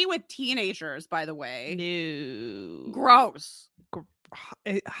party with teenagers, by the way. No. Gross.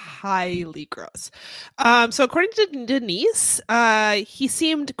 Highly gross. So according to Denise, he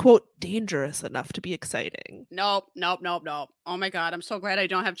seemed, quote, dangerous enough to be exciting. Nope. Oh my God. I'm so glad I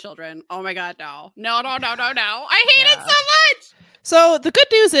don't have children. Oh my God, no. No. I hate it so much. So the good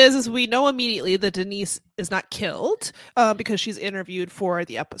news is we know immediately that Denise is not killed because she's interviewed for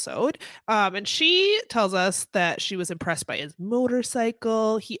the episode. And she tells us that she was impressed by his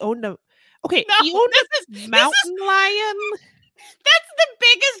motorcycle. He owned a mountain lion. That's the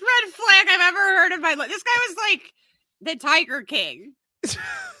biggest red flag I've ever heard in my life. This guy was like the Tiger King. I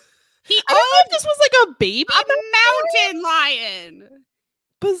don't know if this was like a baby. A mountain lion.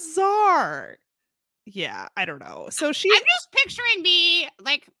 Bizarre. Yeah, I don't know. So I'm just picturing me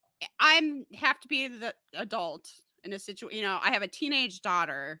like have to be the adult in a situation. You know, I have a teenage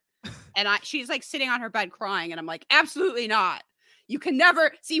daughter, and she's like sitting on her bed crying, and I'm like, absolutely not. You can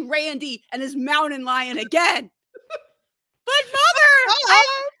never see Randy and his mountain lion again. But mother, he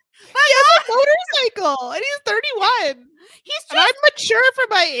has a motorcycle, and he's 31. I'm mature for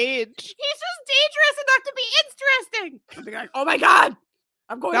my age. He's just dangerous enough to be interesting. I'll be like, oh my God.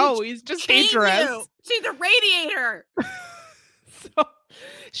 I'm going to he's just dangerous. See the radiator. So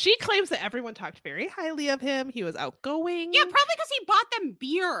she claims that everyone talked very highly of him. He was outgoing. Yeah, probably because he bought them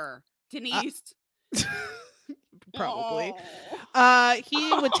beer, Denise. Probably.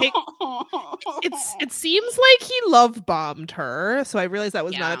 He would take it seems like he love bombed her. So I realized that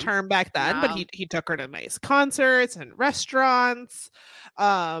was not a term back then, but he took her to nice concerts and restaurants. He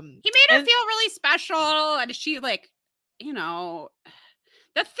made her feel really special, and she like, you know,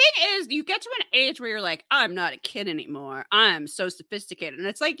 the thing is, you get to an age where you're like, I'm not a kid anymore. I'm so sophisticated. And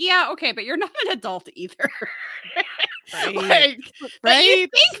it's like, yeah, okay, but you're not an adult either. Right. But you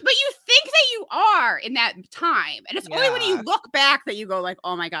think that you are in that time. And it's only when you look back that you go like,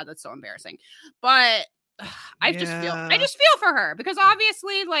 oh my God, that's so embarrassing. But I just feel for her because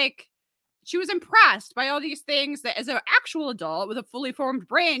obviously, like, she was impressed by all these things that as an actual adult with a fully formed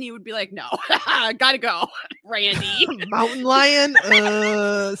brain, you would be like, no, gotta go, Randy. Mountain lion?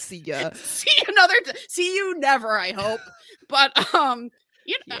 See ya. See you never, I hope. But,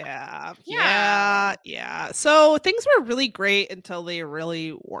 you know, yeah. So things were really great until they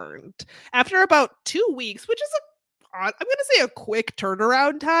really weren't. After about 2 weeks, which is I'm going to say a quick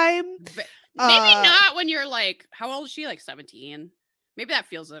turnaround time. Maybe not when you're like, how old is she? Like 17? Maybe that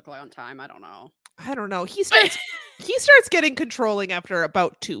feels like a long time. I don't know. He starts getting controlling after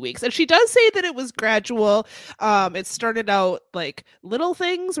about 2 weeks. And she does say that it was gradual. It started out like little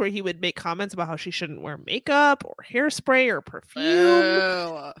things where he would make comments about how she shouldn't wear makeup or hairspray or perfume.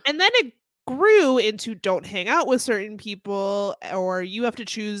 Ew. And then it grew into don't hang out with certain people or you have to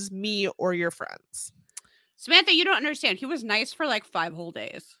choose me or your friends. Samantha, you don't understand. He was nice for like 5 whole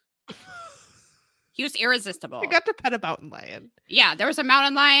days. He was irresistible. I got to pet a mountain lion. Yeah, there was a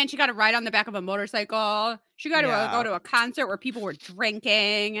mountain lion. She got to ride on the back of a motorcycle. She got to go to a concert where people were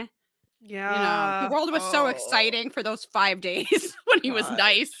drinking. Yeah. The world was so exciting for those 5 days when he was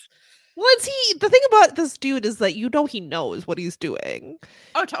nice. Well, the thing about this dude is that he knows what he's doing.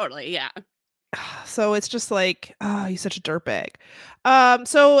 Oh, totally. Yeah. So it's just like, he's such a dirtbag.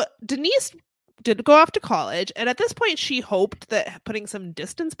 So Denise did go off to college, and at this point she hoped that putting some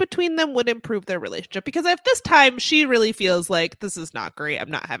distance between them would improve their relationship because at this time she really feels like this is not great. I'm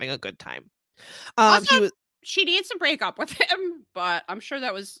not having a good time. She needs to break up with him, but I'm sure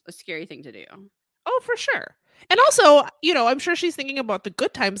that was a scary thing to do. Oh, for sure. And also, I'm sure she's thinking about the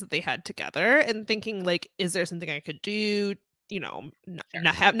good times that they had together and thinking like, is there something I could do?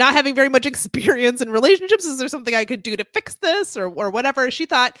 Not having very much experience in relationships, is there something I could do to fix this or whatever? She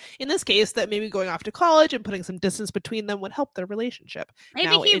thought in this case that maybe going off to college and putting some distance between them would help their relationship.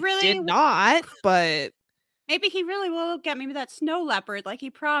 Maybe he really did not, but maybe he really will get maybe that snow leopard like he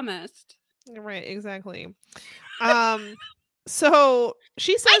promised. Right, exactly. So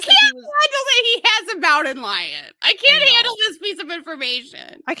she says I can't handle that he has a mountain lion. I can't handle this piece of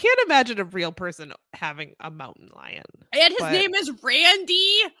information. I can't imagine a real person having a mountain lion. And his name is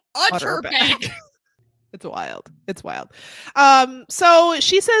Randy Utterback. It's wild. So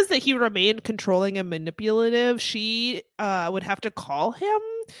she says that he remained controlling and manipulative. She would have to call him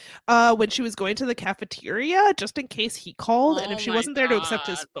when she was going to the cafeteria just in case he called, and if she wasn't there to accept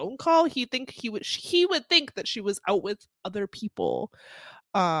his phone call, he would think that she was out with other people.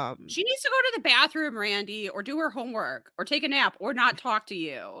 She needs to go to the bathroom, Randy, or do her homework, or take a nap, or not talk to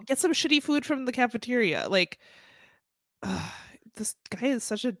you. Get some shitty food from the cafeteria. Like, this guy is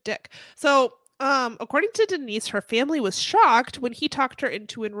such a dick. So according to Denise, her family was shocked when he talked her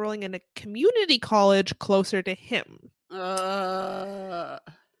into enrolling in a community college closer to him.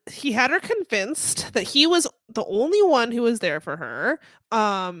 He had her convinced that he was the only one who was there for her.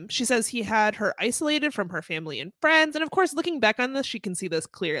 She says he had her isolated from her family and friends. And of course, looking back on this, she can see this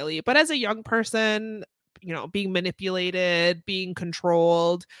clearly. But as a young person, being manipulated, being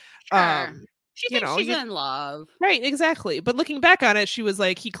controlled, she thinks she's in love. Right, exactly. But looking back on it, she was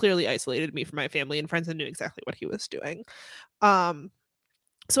like, he clearly isolated me from my family and friends and knew exactly what he was doing.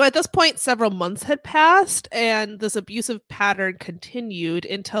 So at this point, several months had passed, and this abusive pattern continued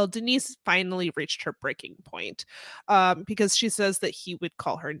until Denise finally reached her breaking point. Because she says that he would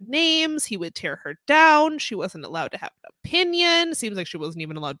call her names, he would tear her down, she wasn't allowed to have an opinion, seems like she wasn't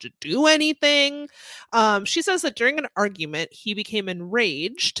even allowed to do anything. She says that during an argument, he became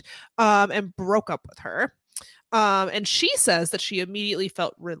enraged and broke up with her. And she says that she immediately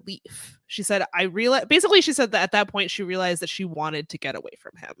felt relief. She said, she said that at that point she realized that she wanted to get away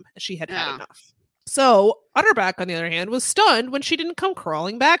from him. She had had enough. So Utterback, on the other hand, was stunned when she didn't come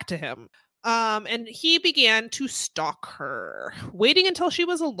crawling back to him. And he began to stalk her, waiting until she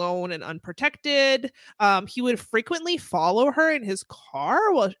was alone and unprotected. He would frequently follow her in his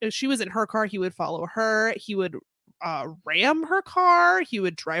car. Well, if she was in her car, he would follow her. He would ram her car. He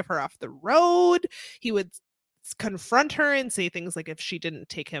would drive her off the road. He would confront her and say things like if she didn't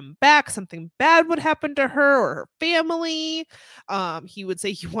take him back, something bad would happen to her or her family. He would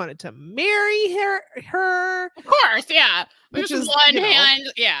say he wanted to marry her. Of course, yeah. Which is one hand.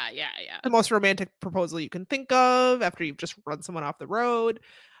 Yeah. The most romantic proposal you can think of after you've just run someone off the road.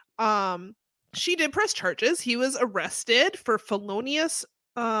 She did press charges. He was arrested for felonious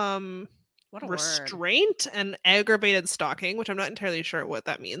restraint and aggravated stalking, which I'm not entirely sure what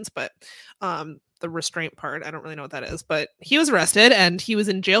that means, but the restraint part. I don't really know what that is, but he was arrested and he was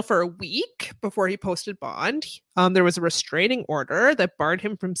in jail for a week before he posted bond. There was a restraining order that barred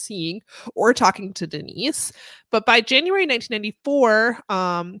him from seeing or talking to Denise. But by January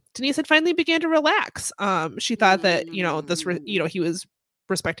 1994, Denise had finally began to relax. She thought that, he was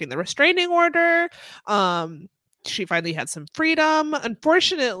respecting the restraining order. She finally had some freedom.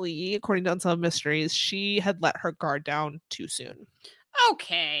 Unfortunately, according to Unsolved Mysteries, she had let her guard down too soon.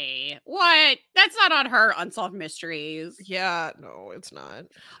 Okay. What? That's not on her, Unsolved Mysteries. Yeah, no, it's not.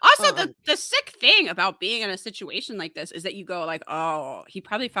 Also, the sick thing about being in a situation like this is that you go like, oh, he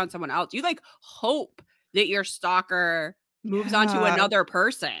probably found someone else. You like hope that your stalker moves on to another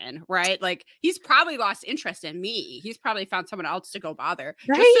person, right? Like he's probably lost interest in me. He's probably found someone else to go bother.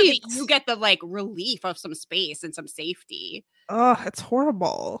 Right. Just so that you get the like relief of some space and some safety. Oh, it's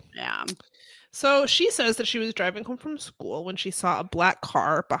horrible. Yeah. So she says that she was driving home from school when she saw a black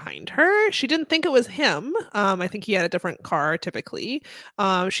car behind her. She didn't think it was him. I think he had a different car typically.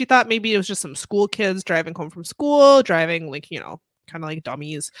 She thought maybe it was just some school kids driving home from school, driving like, kind of like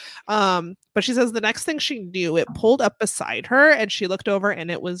dummies. But she says the next thing she knew, it pulled up beside her and she looked over and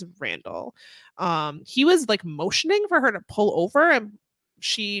it was Randall. He was like motioning for her to pull over and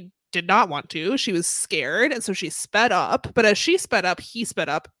she did not want to. She was scared. And so she sped up. But as she sped up, he sped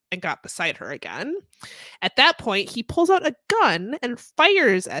up and got beside her again. At that point, he pulls out a gun and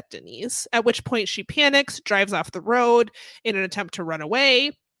fires at Denise, at which point she panics, drives off the road in an attempt to run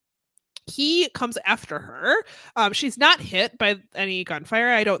away. He comes after her. She's not hit by any gunfire,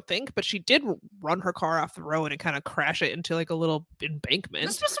 I don't think, but she did run her car off the road and kind of crash it into like a little embankment.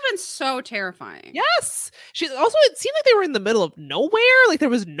 This must have been so terrifying. Yes. It seemed like they were in the middle of nowhere. Like there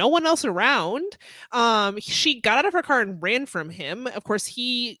was no one else around. She got out of her car and ran from him. Of course,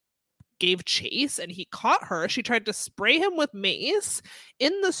 he gave chase and he caught her. She tried to spray him with mace.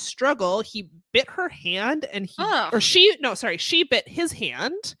 In the struggle, he bit her hand and she bit his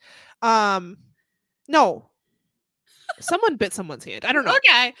hand. No. Someone bit someone's hand. I don't know.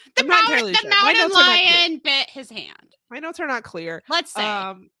 Okay. The mountain lion bit his hand. My notes are not clear. Let's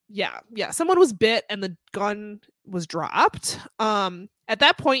say. Yeah. Someone was bit and the gun was dropped. At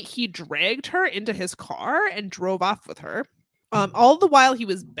that point, he dragged her into his car and drove off with her. All the while he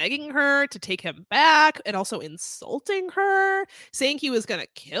was begging her to take him back and also insulting her, saying he was going to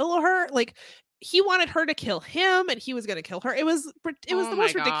kill her. Like he wanted her to kill him and he was going to kill her. It was the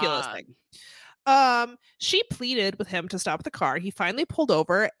most ridiculous thing. She pleaded with him to stop the car. He finally pulled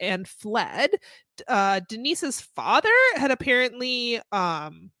over and fled. Denise's father had apparently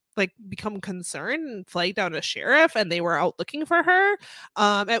become concerned and flagged down a sheriff and they were out looking for her.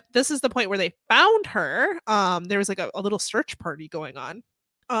 This is the point where they found her. There was like a little search party going on.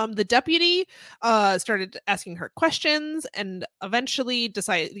 The deputy started asking her questions and eventually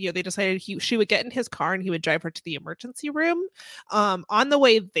they decided she would get in his car and he would drive her to the emergency room. On the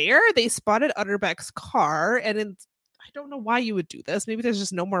way there, they spotted Utterback's car and I don't know why you would do this. Maybe there's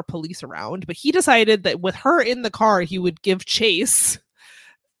just no more police around, but he decided that with her in the car, he would give chase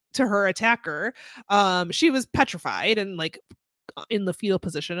to her attacker. She was petrified and like in the fetal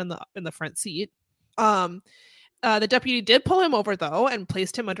position in the front seat. The deputy did pull him over though and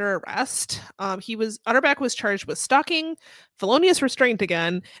placed him under arrest. Utterback was charged with stalking, felonious restraint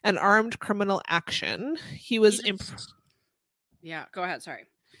again, and armed criminal action. Yeah, go ahead. Sorry.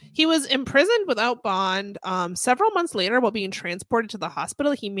 He was imprisoned without bond. Several months later, while being transported to the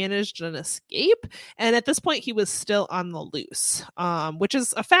hospital, he managed an escape. And at this point, he was still on the loose, which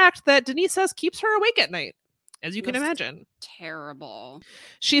is a fact that Denise says keeps her awake at night, as you can imagine. Terrible.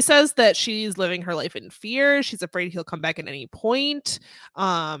 She says that she's living her life in fear. She's afraid he'll come back at any point.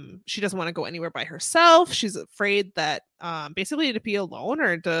 She doesn't want to go anywhere by herself. She's afraid that basically to be alone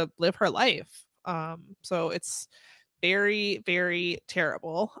or to live her life. So it's very, very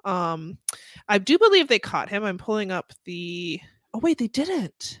terrible. I do believe they caught him. I'm pulling up oh wait, they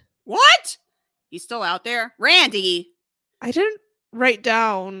didn't. What? He's still out there? Randy. I didn't write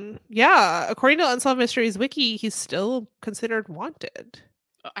down. Yeah, according to Unsolved Mysteries Wiki, he's still considered wanted.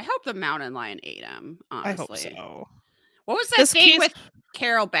 I hope the mountain lion ate him, honestly. I hope so. What was that thing with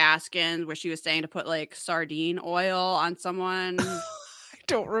Carol Baskin where she was saying to put like sardine oil on someone? I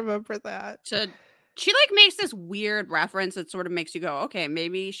don't remember that. She like makes this weird reference that sort of makes you go, okay,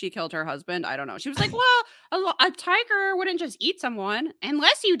 maybe she killed her husband. I don't know. She was like, well, a tiger wouldn't just eat someone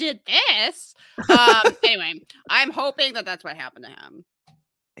unless you did this. Anyway, I'm hoping that that's what happened to him.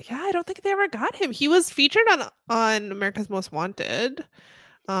 Yeah, I don't think they ever got him. He was featured on America's Most Wanted.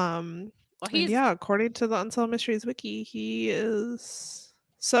 According to the Unsolved Mysteries Wiki, he is.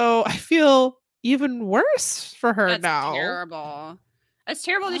 So I feel even worse for her now. Terrible. It's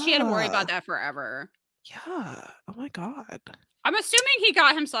terrible that she had to worry about that forever. Yeah. Oh my God. I'm assuming he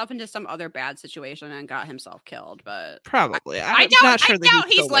got himself into some other bad situation and got himself killed, but probably. I doubt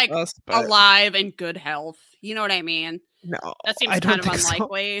he's like alive and good health. You know what I mean? No, that seems kind of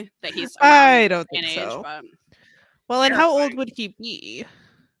unlikely that he's. I don't think so. But well, and how old would he be?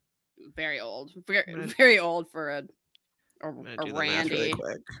 Very old. Very old for a Randy. Really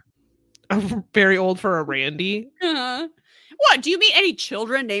very old for a Randy. What? Do you meet any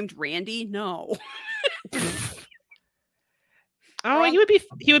children named Randy? No. Oh, he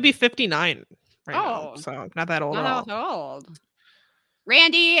would be 59 right now, so not that old at all. Not that old.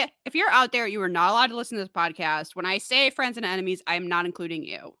 Randy, if you're out there, you are not allowed to listen to this podcast. When I say friends and enemies, I am not including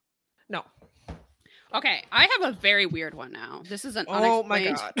you. No. Okay, I have a very weird one now. This is an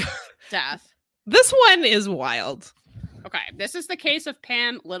unexplained death. This one is wild. Okay, this is the case of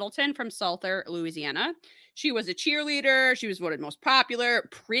Pam Littleton from Salter, Louisiana. She was a cheerleader. She was voted most popular,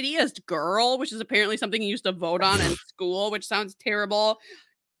 prettiest girl, which is apparently something you used to vote on in school, which sounds terrible.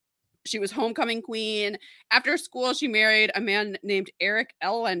 She was homecoming queen. After school, she married a man named Eric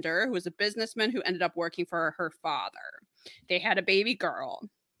Ellender, who was a businessman who ended up working for her father. They had a baby girl.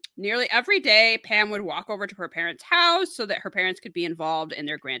 Nearly every day, Pam would walk over to her parents' house so that her parents could be involved in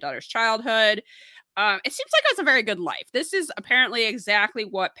their granddaughter's childhood. It seems like it's a very good life. This is apparently exactly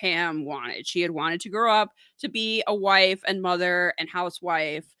what Pam wanted. She had wanted to grow up to be a wife and mother and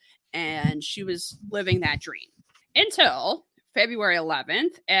housewife, and she was living that dream. Until February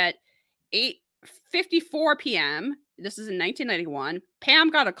 11th at 8:54 p.m., this is in 1991, Pam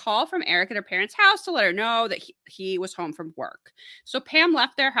got a call from Eric at her parents' house to let her know that he was home from work. So Pam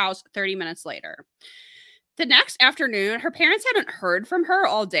left their house 30 minutes later. The next afternoon, her parents hadn't heard from her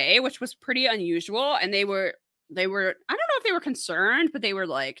all day, which was pretty unusual. And they were, I don't know if they were concerned, but they were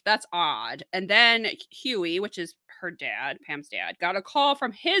like, that's odd. And then Huey, which is her dad, Pam's dad, got a call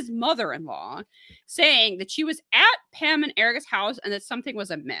from his mother-in-law saying that she was at Pam and Eric's house and that something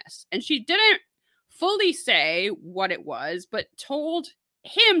was amiss. And she didn't fully say what it was, but told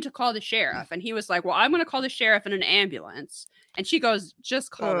him to call the sheriff. And he was like, well, I'm going to call the sheriff in an ambulance. And she goes,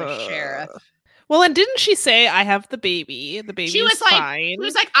 just call the sheriff. Well, and didn't she say, I have the baby? The baby's fine. She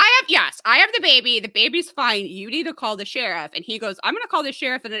was like, I have the baby. The baby's fine. You need to call the sheriff. And he goes, I'm going to call the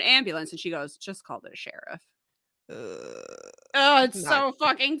sheriff in an ambulance. And she goes, just call the sheriff. It's so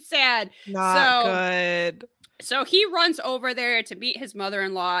fucking sad. Not good. So he runs over there to meet his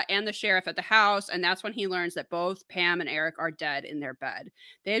mother-in-law and the sheriff at the house. And that's when he learns that both Pam and Eric are dead in their bed.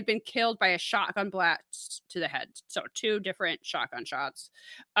 They had been killed by a shotgun blast to the head. So 2 different shotgun shots.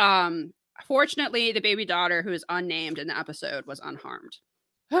 Fortunately, the baby daughter, who is unnamed in the episode, was unharmed.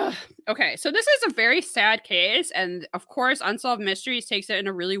 Okay, so this is a very sad case, and of course, Unsolved Mysteries takes it in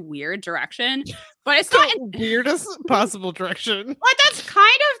a really weird direction. But it's not weirdest possible direction. But that's kind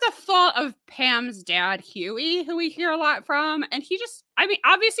of the fault of Pam's dad, Huey, who we hear a lot from. And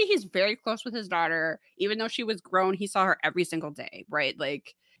obviously, he's very close with his daughter. Even though she was grown, he saw her every single day, right?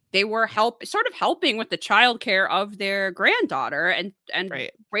 Like, they were helping with the childcare of their granddaughter and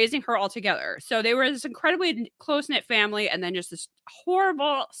raising her all together. So they were this incredibly close-knit family, and then just this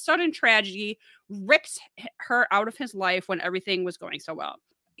horrible, sudden tragedy rips her out of his life when everything was going so well.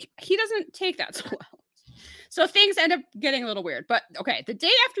 He doesn't take that so well. So things end up getting a little weird. But okay, the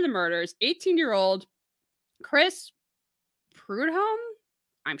day after the murders, 18-year-old Chris Prudhomme,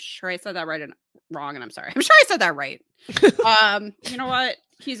 I'm sure I said that right and wrong, and I'm sorry. I'm sure I said that right. You know what?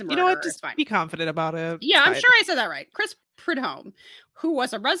 He's a murderer. You know what? Just be confident about it. Yeah, I'm sure I said that right. Chris Prudhomme, who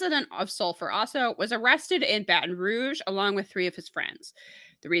was a resident of Sulphur also, was arrested in Baton Rouge along with 3 of his friends.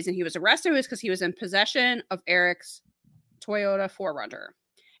 The reason he was arrested was because he was in possession of Eric's Toyota 4Runner.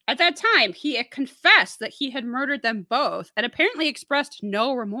 At that time, he had confessed that he had murdered them both and apparently expressed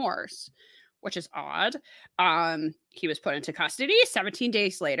no remorse, which is odd. He was put into custody. 17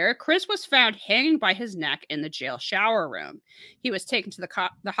 days later, Chris was found hanging by his neck in the jail shower room. He was taken to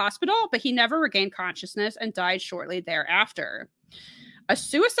the hospital, but he never regained consciousness and died shortly thereafter. A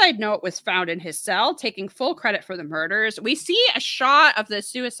suicide note was found in his cell, taking full credit for the murders. We see a shot of the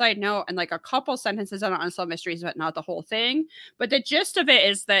suicide note and like a couple sentences on Unsolved Mysteries, but not the whole thing. But the gist of it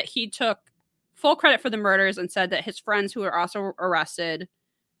is that he took full credit for the murders and said that his friends who were also arrested,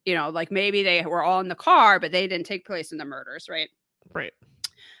 you know, like maybe they were all in the car, but they didn't take place in the murders, right? Right.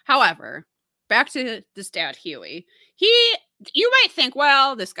 However, back to this dad, Huey. You might think,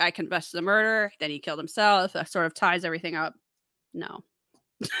 well, this guy confessed to the murder, then he killed himself. That sort of ties everything up. No.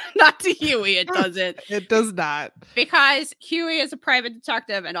 Not to Huey, it doesn't. It does not. Because Huey is a private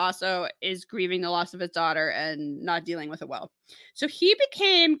detective and also is grieving the loss of his daughter and not dealing with it well. So he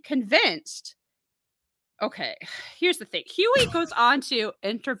became convinced Okay, here's the thing. Huey goes on to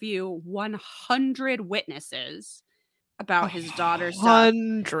interview 100 witnesses about his daughter's death.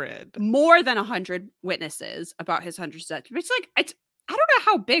 100. More than 100 witnesses about his 100 death. It's like, I don't know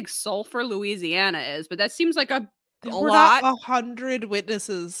how big Sulphur, Louisiana is, but that seems like a lot. Not 100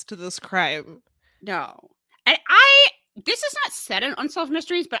 witnesses to this crime. No. And this is not said in Unsolved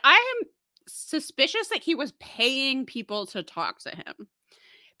Mysteries, but I am suspicious that he was paying people to talk to him.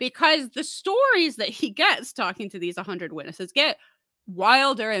 Because the stories that he gets talking to these 100 witnesses get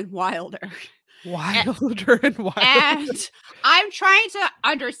wilder and wilder. Wilder and wilder. And I'm trying to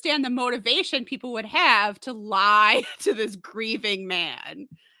understand the motivation people would have to lie to this grieving man.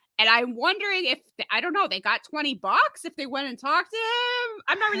 And I'm wondering if, I don't know, they got $20 if they went and talked to him?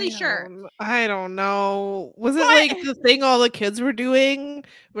 I'm not really sure. I don't know. Was it like the thing all the kids were doing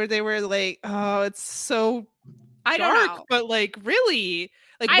where they were like, oh, it's so I dark, don't know. But like, really?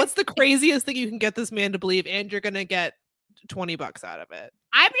 Like, what's the craziest thing you can get this man to believe, and you're gonna get $20 out of it?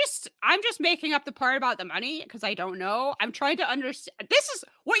 I'm just making up the part about the money because I don't know. I'm trying to understand. This is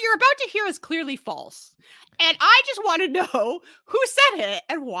what you're about to hear is clearly false, and I just want to know who said it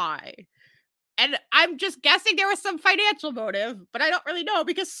and why. And I'm just guessing there was some financial motive, but I don't really know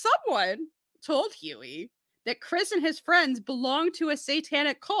because someone told Huey that Chris and his friends belonged to a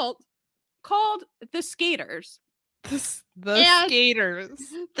satanic cult called the Skaters. The Skaters.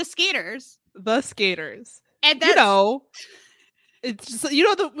 The Skaters. The Skaters. And that's, it's just,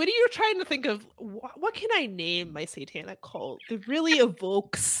 when you're trying to think of what can I name my satanic cult that really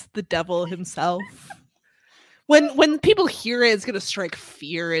evokes the devil himself. When people hear it, it's gonna strike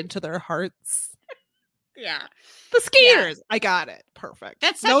fear into their hearts. Yeah. The Skaters. Yeah. I got it. Perfect.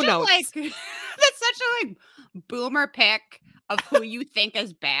 That's such that's such a boomer pick of who you think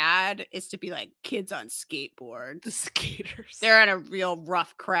is bad is to be like kids on skateboards. The Skaters. They're in a real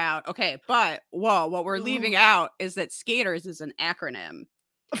rough crowd. Okay, but what we're leaving out is that Skaters is an acronym.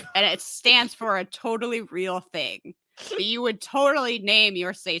 And it stands for a totally real thing. You would totally name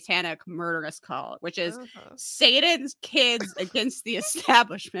your satanic murderous cult, which is Satan's Kids Against the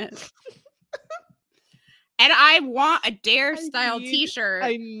Establishment. And I want a Dare style t-shirt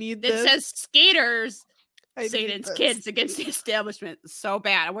that says Skaters Satan's Kids Against the Establishment so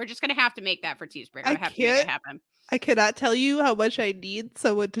bad. We're just gonna have to make that for Teespring. I have to make it happen. I cannot tell you how much I need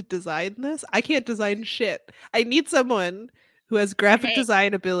someone to design this. I can't design shit. I need someone who has graphic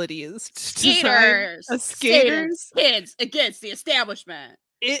design abilities to design a Skaters Kids Against the Establishment.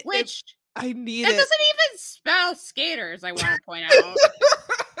 I need that doesn't even spell skaters, I want to point out.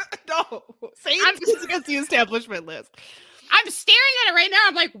 No. Satan's Kids Against the Establishment list. I'm staring at it right now.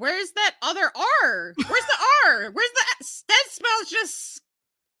 I'm like, where's that other R? Where's the R? Where's that spells just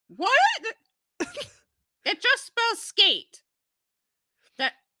what? It just spells skate.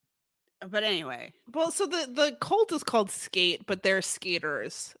 But anyway. Well, so the cult is called Skate, but they're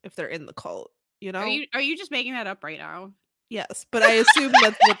skaters if they're in the cult, you know? Are you just making that up right now? Yes, but I assume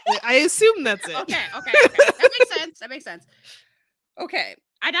that's it. Okay. That makes sense. Okay.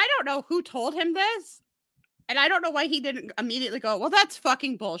 And I don't know who told him this. And I don't know why he didn't immediately go, well, that's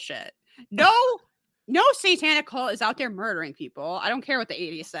fucking bullshit. No satanic cult is out there murdering people. I don't care what the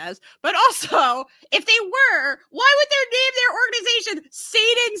 80s says. But also, if they were, why would they name their organization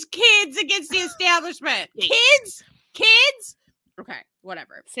Satan's Kids Against the Establishment? Kids? Okay,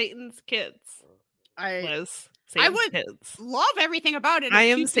 whatever. Satan's Kids. I would love everything about it. I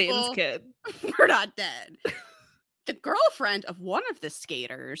am Satan's kid. We're not dead. The girlfriend of one of the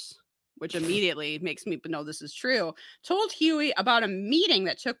skaters, which immediately makes me know this is true, told Huey about a meeting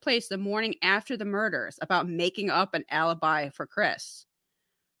that took place the morning after the murders about making up an alibi for Chris.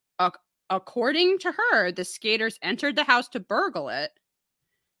 According to her, the skaters entered the house to burgle it.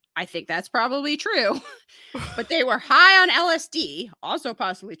 I think that's probably true. But they were high on LSD, also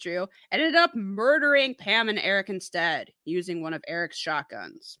possibly true, and ended up murdering Pam and Eric instead, using one of Eric's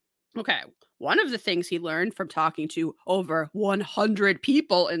shotguns. Okay, one of the things he learned from talking to over 100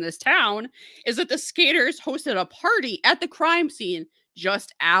 people in this town is that the skaters hosted a party at the crime scene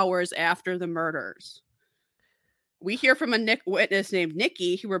just hours after the murders. We hear from a witness named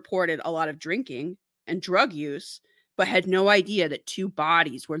Nikki who reported a lot of drinking and drug use, but had no idea that 2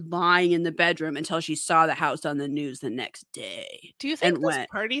 bodies were lying in the bedroom until she saw the house on the news the next day. Do you think this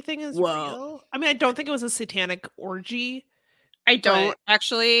party thing is real? I mean, I don't think it was a satanic orgy. I don't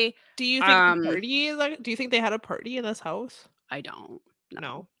actually. Do you think do you think they had a party in this house? I don't.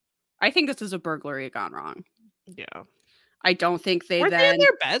 No. I think this is a burglary gone wrong. Yeah. I don't think they were they in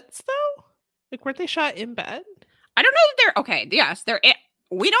their beds though? Like, weren't they shot in bed? I don't know that they're okay. Yes, they're.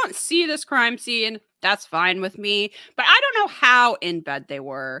 We don't see this crime scene. That's fine with me. But I don't know how in bed they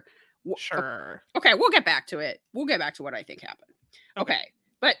were. Sure. Okay, we'll get back to it. We'll get back to what I think happened. Okay.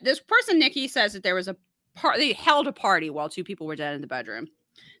 But this person, Nikki, says that there was they held a party while 2 people were dead in the bedroom.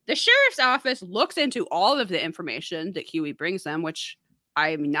 The sheriff's office looks into all of the information that Huey brings them, which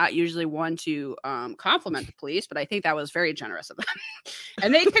I'm not usually one to compliment the police, but I think that was very generous of them.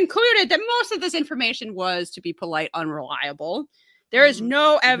 And they concluded that most of this information was, to be polite, unreliable. There is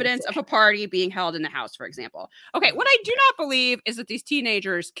no evidence of a party being held in the house, for example. Okay, what I do not believe is that these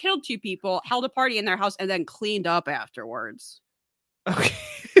teenagers killed 2 people, held a party in their house, and then cleaned up afterwards. Okay.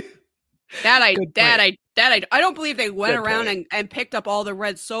 I don't believe they went around and picked up all the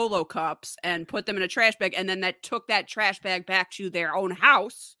red Solo cups and put them in a trash bag, and then that took that trash bag back to their own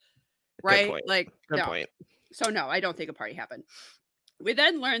house. Right? Good point. So no, I don't think a party happened. We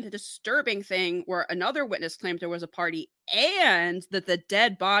then learned the disturbing thing where another witness claimed there was a party and that the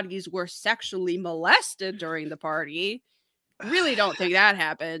dead bodies were sexually molested during the party. Really don't think that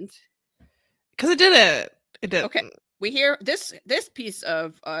happened. Because it didn't. It didn't. Okay. We hear this piece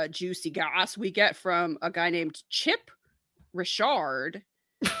of juicy goss we get from a guy named Chip Richard.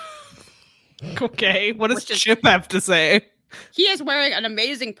 Okay. What does Chip have to say? He is wearing an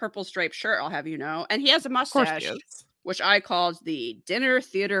amazing purple striped shirt, I'll have you know. And he has a mustache, which I called the dinner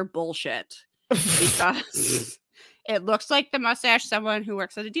theater bullshit. Because it looks like the mustache someone who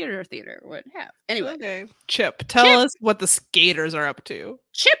works at a dinner theater would have. Anyway. Okay. Chip, tell us what the skaters are up to.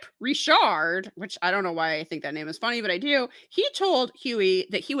 Chip Richard, which I don't know why I think that name is funny, but I do. He told Huey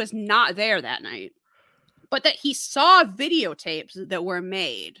that he was not there that night, but that he saw videotapes that were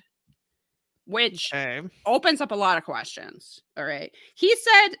made, which opens up a lot of questions. All right. He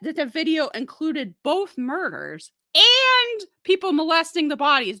said that the video included both murders and people molesting the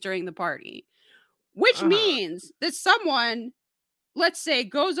bodies during the party. Which means that someone, let's say,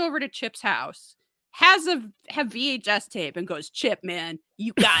 goes over to Chip's house, have VHS tape and goes, Chip, man,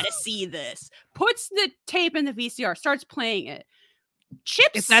 you gotta see this. Puts the tape in the VCR, starts playing it.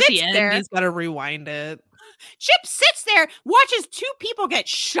 Chip sits at the end, there. He's gotta rewind it. Chip sits there, watches 2 people get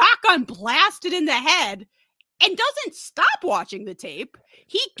shotgun blasted in the head, and doesn't stop watching the tape.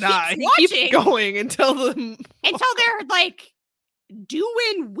 He keeps going until they're like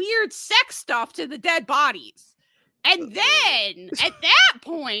doing weird sex stuff to the dead bodies. And then at that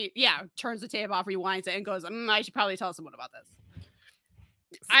point, turns the tape off, rewinds it, and goes, I should probably tell someone about this.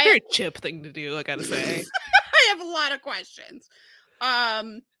 It's a very Chip thing to do, I gotta say. I have a lot of questions.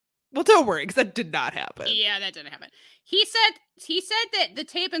 Well, don't worry, because that did not happen. Yeah, that didn't happen. He said that the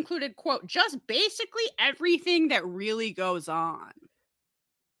tape included, quote, just basically everything that really goes on.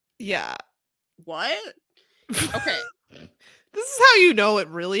 Yeah. What? Okay. This is how you know it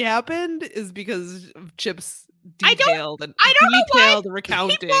really happened, is because of Chip's detailed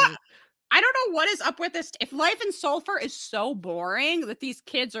recounting. I don't know what is up with this. If life in Sulphur is so boring that these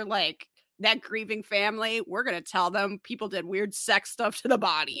kids are like, that grieving family, we're going to tell them people did weird sex stuff to the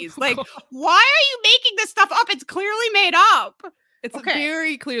bodies. Like, why are you making this stuff up? It's clearly made up. It's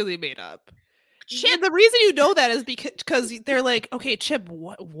very clearly made up. Chip, the reason you know that is because they're like, okay, Chip,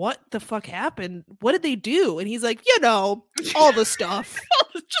 what the fuck happened? What did they do? And he's like, all the stuff.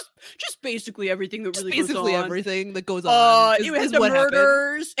 just basically everything that really goes on. Basically everything that goes on. It had the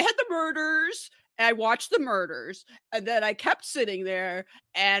murders. It had the murders. And I watched the murders, and then I kept sitting there,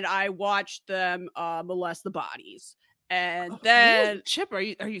 and I watched them molest the bodies. And then Chip, are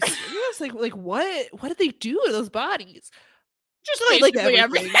you serious? like what did they do to those bodies? Just basically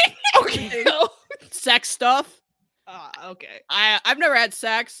everything. Okay. Sex stuff. Okay. I've never had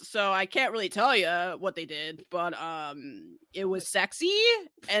sex, so I can't really tell you what they did, but it was sexy,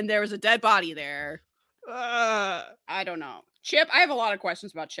 and there was a dead body there. I don't know. Chip, I have a lot of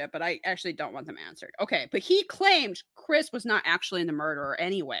questions about Chip, but I actually don't want them answered. Okay, but he claimed Chris was not actually the murderer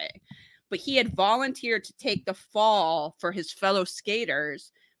anyway, but he had volunteered to take the fall for his fellow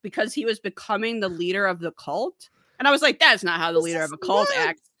skaters because he was becoming the leader of the cult. And I was like, that's not how the leader of a cult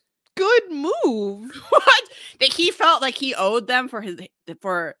acts. Good move. What? That he felt like he owed them for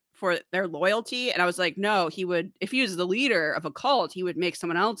their loyalty. And I was like, no, he would, if he was the leader of a cult, he would make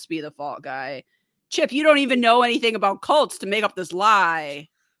someone else be the fault guy. Chip, you don't even know anything about cults to make up this lie.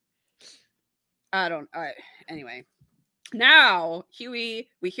 Anyway. Now, we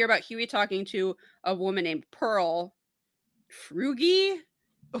hear about Huey talking to a woman named Pearl Frugi.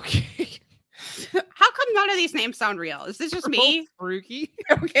 Okay. How come none of these names sound real? Is this just me? Frugi?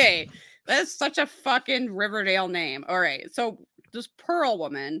 Okay. That's such a fucking Riverdale name. All right. So this Pearl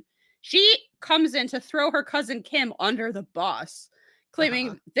woman, she comes in to throw her cousin Kim under the bus,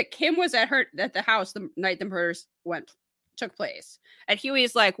 claiming that Kim was at the house the night the murders took place. And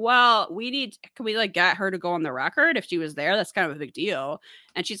Huey's like, well, can we like get her to go on the record if she was there? That's kind of a big deal.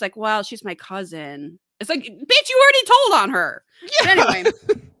 And she's like, well, she's my cousin. It's like, bitch, you already told on her. Yeah. But anyway,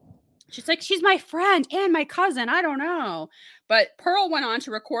 she's like, she's my friend and my cousin. I don't know. But Pearl went on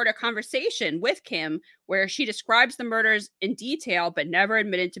to record a conversation with Kim where she describes the murders in detail, but never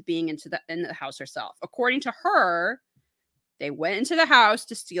admitted to being in the house herself. According to her, they went into the house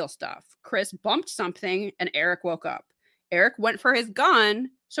to steal stuff. Chris bumped something and Eric woke up. Eric went for his gun,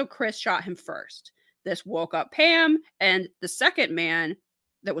 so Chris shot him first. This woke up Pam, and the second man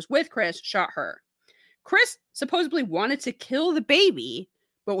that was with Chris shot her. Chris supposedly wanted to kill the baby,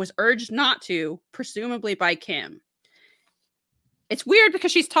 but was urged not to, presumably by Kim. It's weird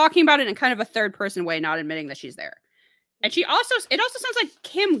because she's talking about it in kind of a third person way, not admitting that she's there. And it also sounds like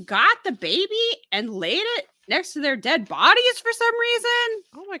Kim got the baby and laid it next to their dead bodies for some reason.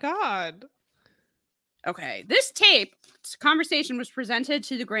 Oh my God. Okay, this conversation was presented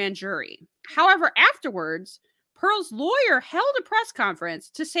to the grand jury. However, afterwards, Pearl's lawyer held a press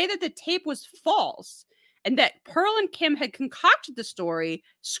conference to say that the tape was false and that Pearl and Kim had concocted the story,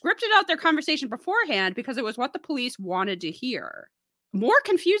 scripted out their conversation beforehand because it was what the police wanted to hear. More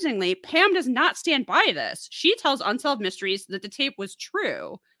confusingly, Pam does not stand by this. She tells Unsolved Mysteries that the tape was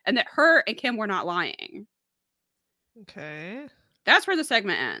true and that her and Kim were not lying. Okay. That's where the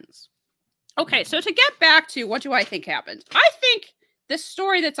segment ends. Okay, so to get back to what do I think happened? I think this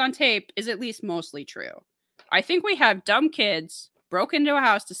story that's on tape is at least mostly true. I think we have dumb kids broke into a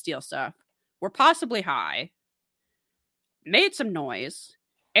house to steal stuff, were possibly high, made some noise.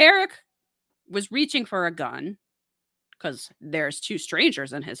 Eric was reaching for a gun because there's two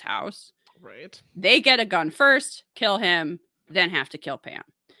strangers in his house. Right. They get a gun first, kill him, then have to kill Pam.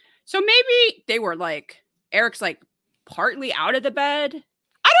 So maybe they were like, Eric's like partly out of the bed.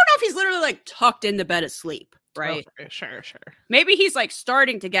 I don't know if he's literally like tucked in the bed asleep, right? Oh, sure. Maybe he's like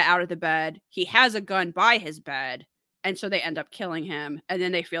starting to get out of the bed. He has a gun by his bed. And so they end up killing him. And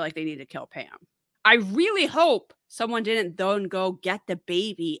then they feel like they need to kill Pam. I really hope someone didn't then go get the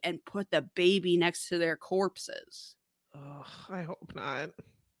baby and put the baby next to their corpses. Oh, I hope not.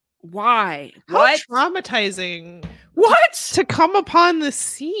 Why? How traumatizing. What? To come upon the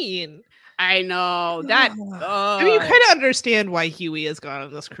scene. I know that. I mean, you kind of understand why Huey has gone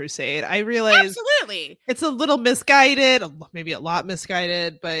on this crusade. I realize absolutely it's a little misguided, maybe a lot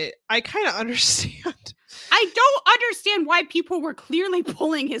misguided, but I kind of understand. I don't understand why people were clearly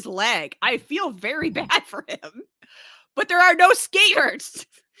pulling his leg. I feel very bad for him, but there are no skaters.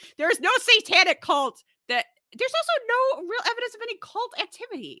 There's no satanic cult. There's also no real evidence of any cult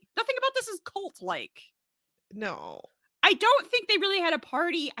activity. Nothing about this is cult-like. No. I don't think they really had a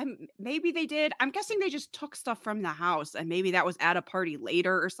party. Maybe they did. I'm guessing they just took stuff from the house and maybe that was at a party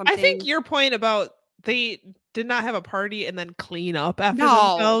later or something. I think your point about they did not have a party and then clean up after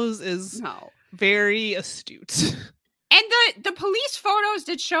themselves is very astute. And the police photos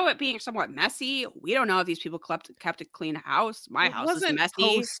did show it being somewhat messy. We don't know if these people kept a clean house. My house is messy.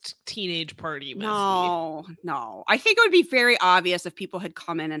 Post-teenage party messy. No. I think it would be very obvious if people had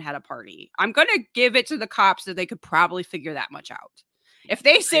come in and had a party. I'm going to give it to the cops that they could probably figure that much out. If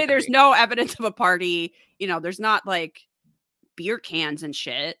they say there's no evidence of a party, there's not like beer cans and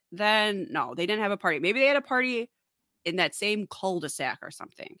shit, then no, they didn't have a party. Maybe they had a party in that same cul-de-sac or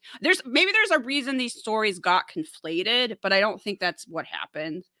something. There's a reason these stories got conflated, but I don't think that's what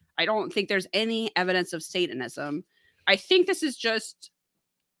happened. I don't think there's any evidence of Satanism. I think this is just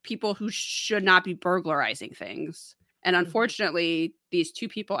people who should not be burglarizing things. And unfortunately, these two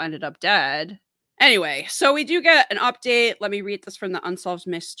people ended up dead. Anyway, so we do get an update. Let me read this from the Unsolved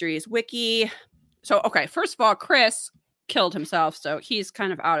Mysteries wiki. So, okay, first of all, Chris killed himself, so he's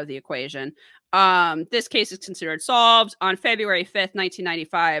kind of out of the equation. This case is considered solved. On February 5th,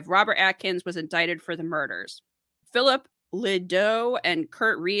 1995, Robert Atkins was indicted for the murders. Philip Lideau and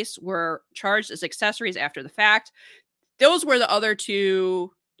Kurt Reese were charged as accessories after the fact. Those were the other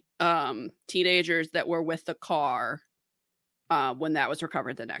two teenagers that were with the car when that was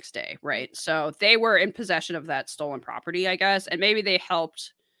recovered the next day, right? So they were in possession of that stolen property, I guess, and maybe they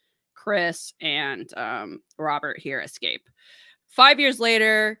helped Chris and Robert here escape. 5 years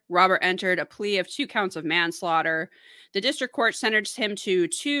later, Robert entered a plea of 2 counts of manslaughter. The district court sentenced him to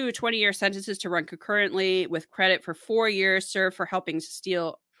 2 20-year sentences to run concurrently, with credit for 4 years served for helping to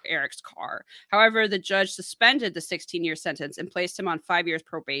steal Eric's car. However, the judge suspended the 16-year sentence and placed him on 5 years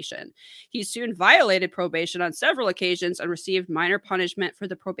probation. He soon violated probation on several occasions and received minor punishment for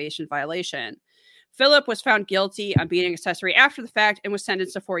the probation violation. Philip was found guilty on being an accessory after the fact and was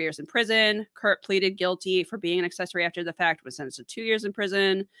sentenced to 4 years in prison. Kurt pleaded guilty for being an accessory after the fact, was sentenced to 2 years in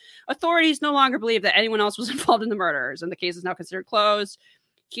prison. Authorities no longer believe that anyone else was involved in the murders, and the case is now considered closed.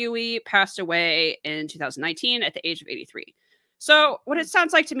 Huey passed away in 2019 at the age of 83. So what it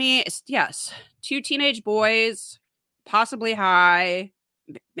sounds like to me is, yes, 2 teenage boys, possibly high,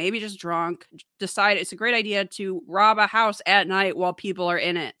 maybe just drunk, decide it's a great idea to rob a house at night while people are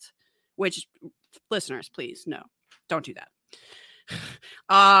in it, which... listeners, please, no, don't do that.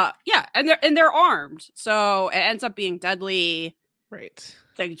 Yeah, and they're armed, so it ends up being deadly. Right.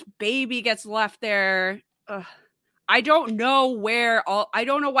 The baby gets left there. I don't know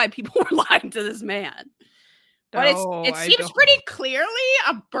why people were lying to this man. But it seems pretty clearly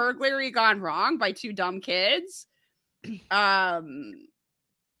a burglary gone wrong by 2 dumb kids.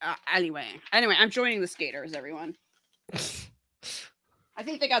 Anyway, I'm joining the skaters, everyone. I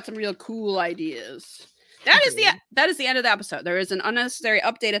think they got some real cool ideas. That is the end of the episode. There is an unnecessary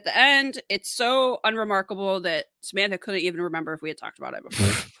update at the end. It's so unremarkable that Samantha couldn't even remember if we had talked about it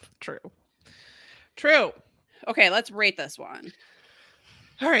before. True. Okay, let's rate this one.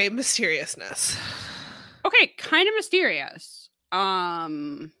 All right, mysteriousness. Okay, kind of mysterious.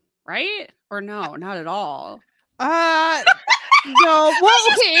 Right? Or no, not at all. No. Well,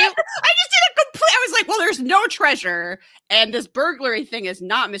 okay. I was like, well, there's no treasure, and this burglary thing is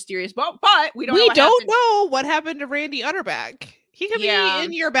not mysterious, but we don't know what happened to Randy Utterback. He could be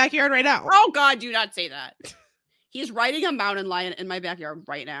in your backyard right now. Oh God, do not say that. He's riding a mountain lion in my backyard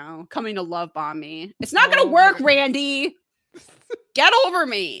right now, coming to love bomb me. It's not gonna work, Randy. Get over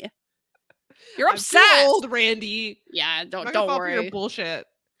me. You're upset. I'm too old, Randy. Yeah, don't worry. Your bullshit.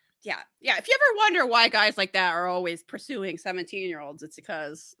 Yeah. If you ever wonder why guys like that are always pursuing 17-year-olds, it's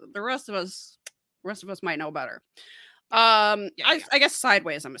because the rest of us might know better. I guess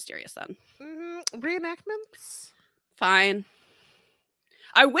sideways I'm mysterious then. Reenactments? Fine.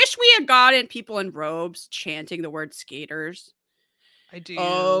 I wish we had gotten people in robes chanting the word skaters. I do.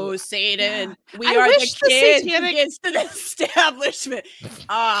 Oh, Satan. Yeah. We are the kids against the establishment.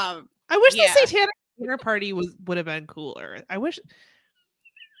 I wish the satanic dinner party would have been cooler. I wish...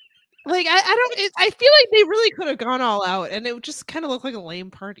 Like, I feel like they really could have gone all out, and it just kind of looked like a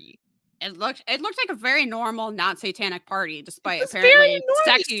lame party. It looked like a very normal, not satanic party, despite apparently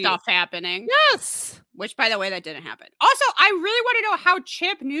sex stuff happening. Yes. Which, by the way, that didn't happen. Also, I really want to know how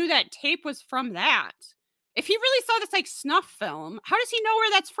Chip knew that tape was from that. If he really saw this, like, snuff film, how does he know where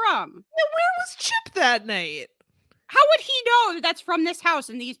that's from? Yeah, where was Chip that night? How would he know that that's from this house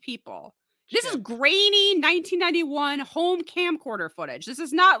and these people? This is grainy 1991 home camcorder footage. This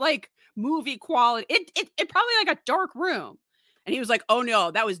is not like movie quality. It probably like a dark room. And he was like, "Oh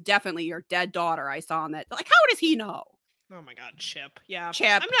no, that was definitely your dead daughter I saw in that." Like, how does he know? Oh my God, Chip. Yeah,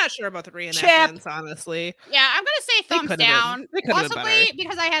 Chip. I'm not sure about the reenactments, honestly. Yeah, I'm gonna say thumbs down. Possibly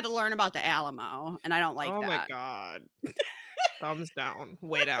because I had to learn about the Alamo, and I don't like that. Oh my God, thumbs down,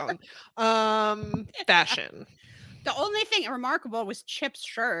 way down. Fashion. The only thing remarkable was Chip's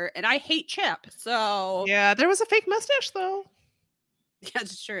shirt, and I hate Chip, so... Yeah, there was a fake mustache, though.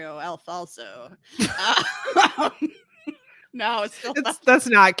 That's true. Elf also. No, it's still... That's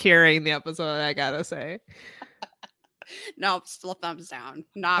not carrying the episode, I gotta say. No, still thumbs down.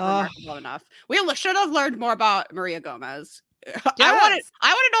 Not remarkable enough. We should have learned more about Maria Gomez. Yes. I want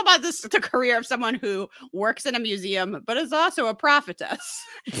to know about the career of someone who works in a museum, but is also a prophetess.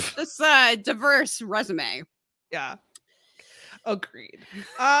 This diverse resume. Yeah. Agreed.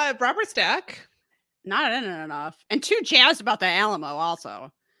 Robert Stack. Not in it enough. And too jazzed about the Alamo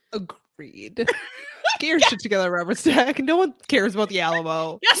also. Agreed. Get your shit together, Robert Stack. No one cares about the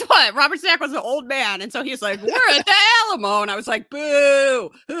Alamo. Guess what? Robert Stack was an old man, and so he's like, "We're at the Alamo," and I was like,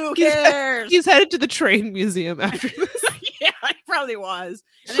 "Boo! Who cares?" He's headed to the train museum after this. Yeah, he probably was.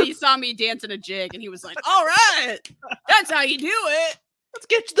 And then he saw me dancing a jig, and he was like, "All right, that's how you do it. Let's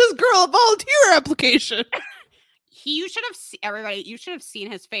get this girl a volunteer application." You should have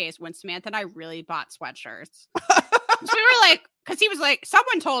seen his face when Samantha and I really bought sweatshirts. So we were like, because he was like,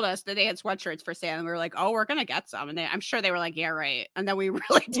 someone told us that they had sweatshirts for sale, and we were like, "Oh, we're gonna get some." And I'm sure they were like, "Yeah, right." And then we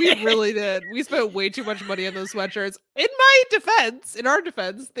really did. We really did. We spent way too much money on those sweatshirts. In our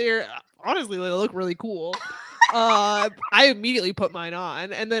defense, they look really cool. I immediately put mine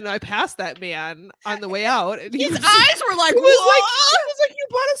on, and then I passed that man on the way out, and his eyes were like, "What?" He was like, "You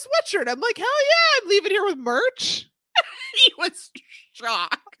bought a sweatshirt?" I'm like, "Hell yeah! I'm leaving here with merch." He was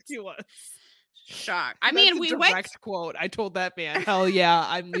shocked. He was shocked. I mean, we went. Direct quote. I told that man, "Hell yeah!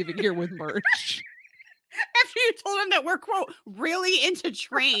 I'm leaving here with merch." After you told him that we're, quote, really into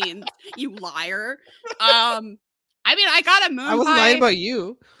trains, you liar. I mean, I got a moon pie. I wasn't lying about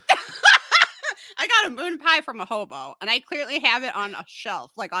you. I got a moon pie from a hobo, and I clearly have it on a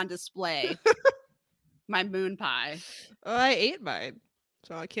shelf, like on display. My moon pie. Oh, I ate mine,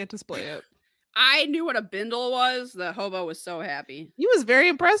 so I can't display it. I knew what a bindle was. The hobo was so happy. He was very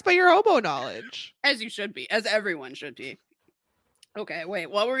impressed by your hobo knowledge. As you should be. As everyone should be. Okay,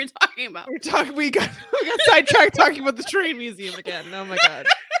 wait. What were we talking about? We got sidetracked talking about the train museum again. Oh my god.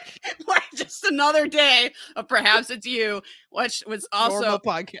 Just another day of Perhaps It's You, which was also normal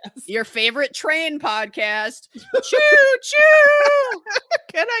podcast. Your favorite train podcast. Choo choo!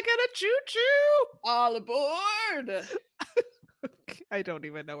 Can I get a choo choo? All aboard! I don't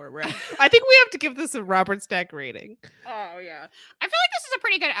even know where we're at. I think we have to give this a Robert Stack rating. Oh yeah, I feel like this is a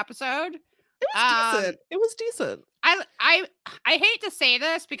pretty good episode. It was decent. It was decent. I hate to say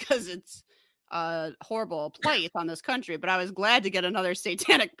this because it's a horrible place on this country, but I was glad to get another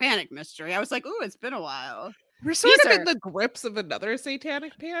Satanic Panic mystery. I was like, ooh, it's been a while. We're sort of in the grips of another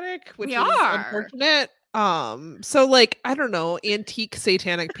Satanic Panic, which is unfortunate. So like, I don't know, antique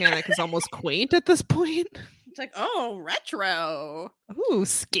Satanic Panic is almost quaint at this point. It's like, oh, retro. Ooh,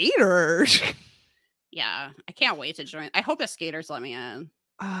 skaters. Yeah, I can't wait to join. I hope the skaters let me in.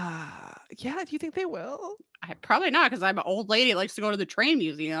 Yeah, do you think they will? Probably not, because I'm an old lady that likes to go to the train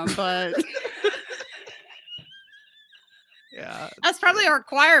museum, but yeah, that's probably a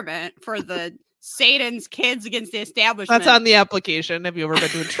requirement for the Satan's Kids Against the Establishment. That's on the application. Have you ever been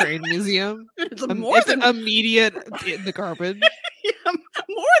to a train museum? It's more than immediate in the garbage. Yeah,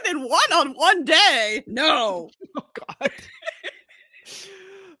 more than one on one day. No. Oh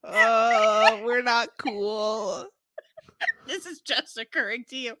God. We're not cool. This is just occurring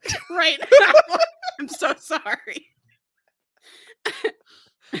to you right now. I'm so sorry.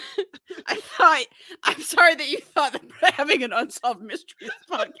 I'm sorry that you thought that having an Unsolved Mysteries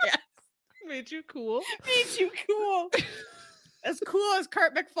podcast made you cool. Made you cool. As cool as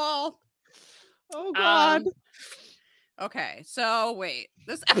Kurt McFall. Oh God. Okay, so wait.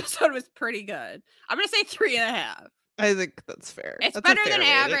 This episode was pretty good. I'm gonna say 3.5. I think that's fair. It's that's better than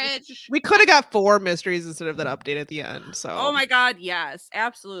average. We could have got 4 mysteries instead of that update at the end. So oh my God, yes,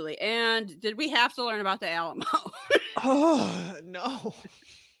 absolutely. And did we have to learn about the Alamo? Oh no.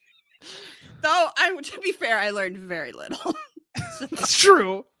 Though to be fair, I learned very little. It's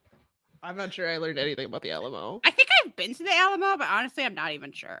true. I'm not sure I learned anything about the Alamo. I think I've been to the Alamo, but honestly, I'm not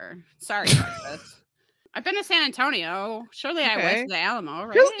even sure. Sorry, Marcus. I've been to San Antonio. Surely I went to the Alamo,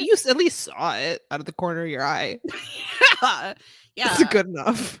 right? You at least saw it out of the corner of your eye. Yeah. That's good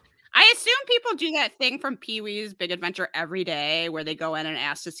enough. I assume people do that thing from Pee-wee's Big Adventure every day where they go in and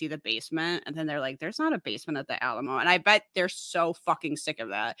ask to see the basement. And then they're like, there's not a basement at the Alamo. And I bet they're so fucking sick of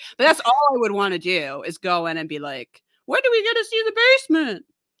that. But that's all I would want to do is go in and be like, when do we get to see the basement?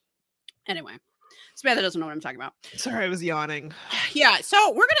 Anyway. Samantha doesn't know what I'm talking about. Sorry, I was yawning. Yeah, so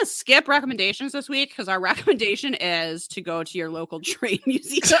we're going to skip recommendations this week because our recommendation is to go to your local train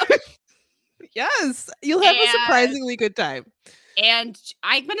museum. Yes, you'll have a surprisingly good time. And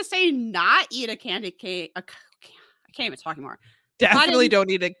I'm going to say not eat a candy cane. I can't even talk anymore. Definitely don't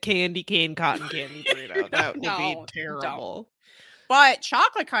eat a candy cane cotton candy burrito. That would be terrible. Don't. But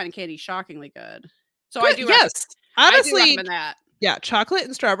chocolate cotton candy, shockingly good. So good, I do. Yes, honestly, I do recommend that. Yeah, chocolate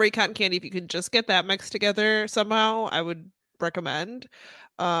and strawberry cotton candy. If you can just get that mixed together somehow, I would recommend.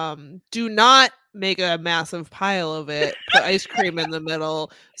 Do not make a massive pile of it. Put ice cream in the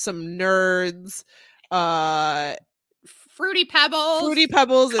middle, some Nerds, Fruity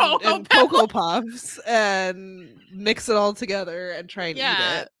Pebbles, and Cocoa Puffs, and mix it all together and try and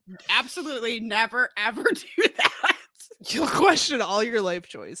eat it. Absolutely never ever do that. You'll question all your life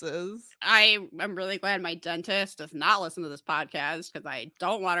choices. I am really glad my dentist does not listen to this podcast because I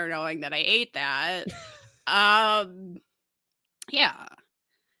don't want her knowing that I ate that. Yeah.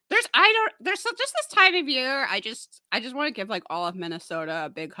 There's just this time of year. I just want to give like all of Minnesota a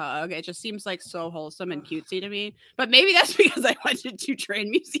big hug. It just seems like so wholesome and cutesy to me. But maybe that's because I went to 2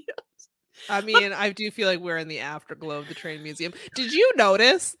 train museums. I mean, I do feel like we're in the afterglow of the train museum. Did you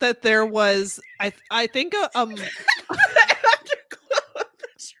notice that there was, I think,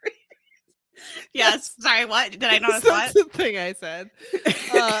 Yes. Sorry, what? Did I notice That's the thing I said.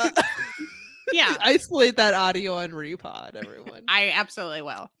 Yeah. Isolate that audio on Repod, everyone. I absolutely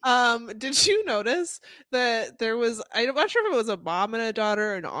will. Did you notice that there was, I'm not sure if it was a mom and a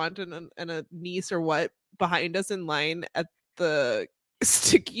daughter, an aunt and a niece or what, behind us in line at the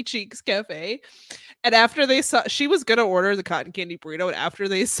Sticky Cheeks Cafe, and after they saw, she was gonna order the cotton candy burrito, and after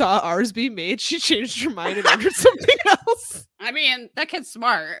they saw ours be made, she changed her mind and ordered something else. I mean, that kid's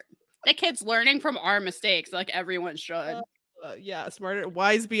smart. That kid's learning from our mistakes, like everyone should. Yeah, smarter,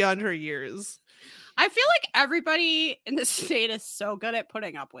 wise beyond her years. I feel like everybody in the state is so good at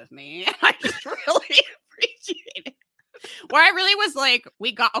putting up with me. I just really appreciate it. Where I really was like,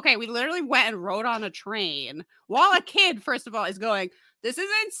 we literally went and rode on a train while a kid, first of all, is going, this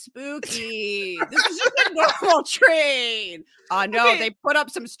isn't spooky. This is just a normal train. No, they put up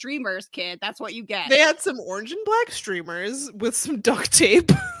some streamers, kid. That's what you get. They had some orange and black streamers with some duct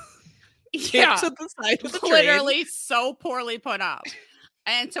tape. Yeah. To the side of the train. Literally so poorly put up.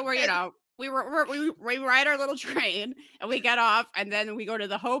 And so we ride our little train and we get off and then we go to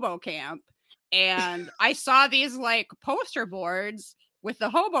the hobo camp. And I saw these like poster boards with the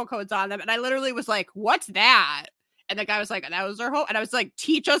hobo codes on them. And I literally was like, what's that? And the guy was like, that was our hobo. And I was like,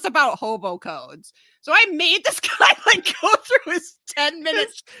 teach us about hobo codes. So I made this guy like go through his 10-minute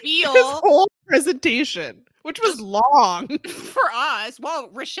spiel. His whole presentation, which was long for us. Well,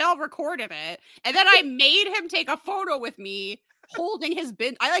 Rochelle recorded it. And then I made him take a photo with me holding his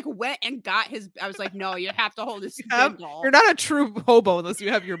bin. I like went and got his. I was like, no, you have to hold his bindle. You're not a true hobo unless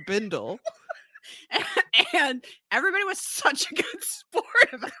you have your bindle. And everybody was such a good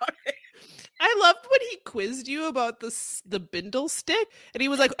sport about it. I loved when he quizzed you about the bindle stick, and he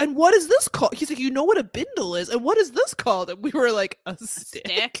was like, "And what is this called?" He's like, "You know what a bindle is, and what is this called?" And we were like, "A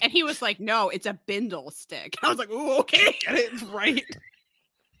stick." And he was like, "No, it's a bindle stick." I was like, "Ooh, okay, get it right."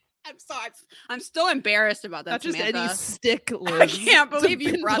 I'm sorry. I'm still embarrassed about that. Not just Samantha. any stick, Liz. I can't believe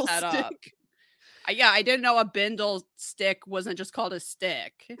you brought that up. Yeah, I didn't know a bindle stick wasn't just called a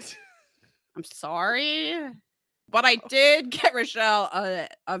stick. I'm sorry. But I did get Rochelle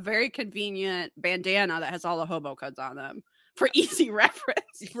a very convenient bandana that has all the hobo codes on them for easy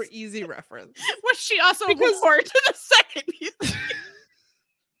reference. For easy reference. Which she also wore to the second museum.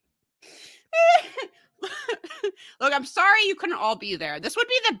 Look, I'm sorry you couldn't all be there. This would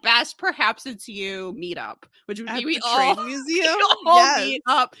be the best Perhaps It's You meetup, which would be train museum. Meet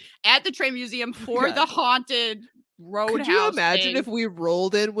up at the train museum for the haunted roadhouse. Could you imagine if we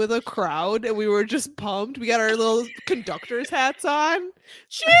rolled in with a crowd and we were just pumped? We got our little conductor's hats on.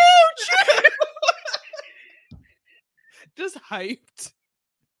 Choo choo. Just hyped.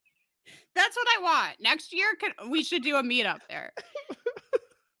 That's what I want. Next year, we should do a meetup there.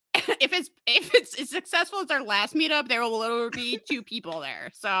 If it's as successful as our last meetup, there will literally be 2 people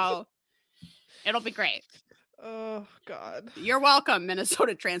there. So it'll be great. Oh, God. You're welcome,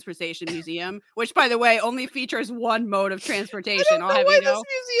 Minnesota Transportation Museum, which, by the way, only features one mode of transportation. I don't know why this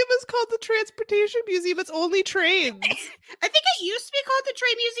museum is called the Transportation Museum. It's only trains. I think it used to be called the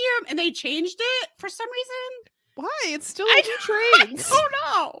Train Museum, and they changed it for some reason. Why? It's still only trains. I don't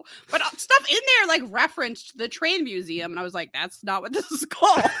know. But stuff in there, like, referenced the Train Museum, and I was like, that's not what this is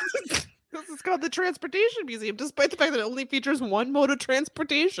called. This is called the Transportation Museum, despite the fact that it only features one mode of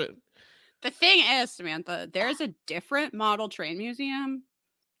transportation. The thing is, Samantha, there's a different model train museum,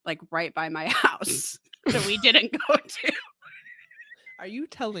 like right by my house, that we didn't go to. Are you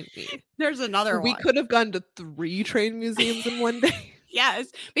telling me? There's another one. We could have gone to 3 train museums in one day.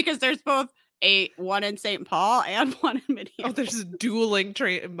 Yes, because there's both one in St. Paul and one in Minneapolis. Oh, there's a dueling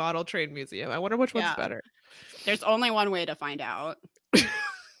model train museum. I wonder which one's better. There's only one way to find out.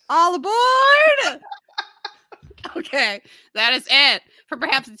 All aboard! Okay, that is it for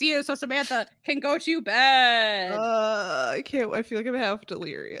Perhaps It's You. So Samantha can go to bed. I can't. I feel like I'm half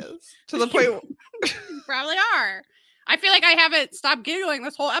delirious to the point. You probably are. I feel like I haven't stopped giggling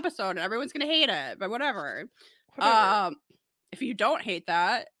this whole episode, and everyone's gonna hate it. But whatever. If you don't hate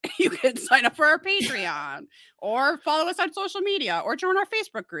that, you can sign up for our Patreon or follow us on social media or join our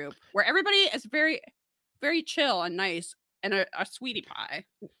Facebook group where everybody is very, very chill and nice. And a sweetie pie.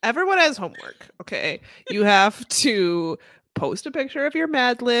 Everyone has homework, okay? You have to post a picture of your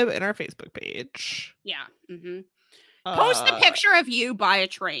Mad Lib in our Facebook page. Yeah. Mm-hmm. Post a picture of you by a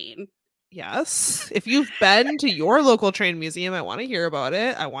train. Yes. If you've been to your local train museum, I want to hear about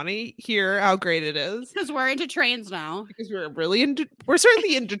it. I want to hear how great it is. Because we're into trains now. Because we're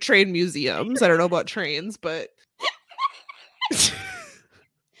certainly into train museums. I don't know about trains, but...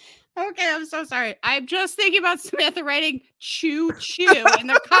 Okay, I'm so sorry. I'm just thinking about Samantha writing choo choo in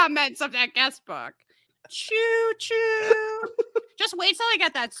the comments of that guest book. Choo choo. Just wait till I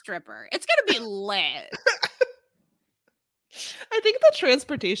get that stripper. It's going to be lit. I think the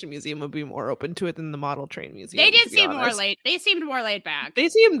Transportation Museum would be more open to it than the Model Train Museum. They did seem more laid. They seemed more laid back. They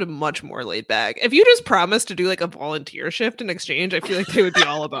seemed much more laid back. If you just promised to do like a volunteer shift in exchange, I feel like they would be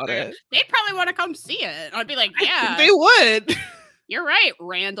all about it. They'd probably want to come see it. I'd be like, yeah. They would. You're right,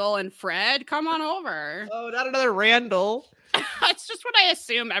 Randall and Fred. Come on over. Oh, not another Randall. That's just what I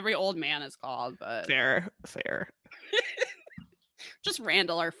assume every old man is called. But fair. Just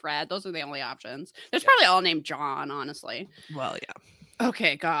Randall or Fred. Those are the only options. There's probably all named John, honestly. Well, yeah.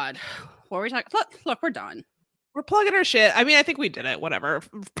 Okay, God. before we talk, look, we're done. We're plugging our shit. I mean, I think we did it. Whatever.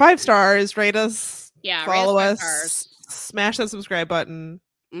 5 stars. Rate us. Yeah. Follow us. Smash that subscribe button.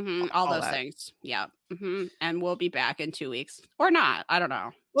 All those things. Yeah. And we'll be back in 2 weeks or not. I don't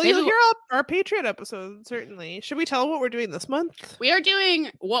know. Well, you'll hear our Patreon episode, certainly. Should we tell what we're doing this month? We are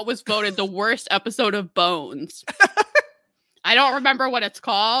doing what was voted the worst episode of Bones. I don't remember what it's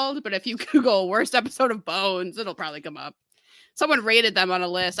called, but if you Google worst episode of Bones, it'll probably come up. Someone rated them on a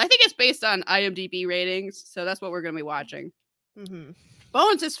list. I think it's based on IMDb ratings, so that's what we're going to be watching.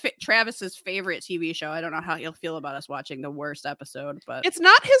 Bones is Travis's favorite TV show. I don't know how he'll feel about us watching the worst episode, but it's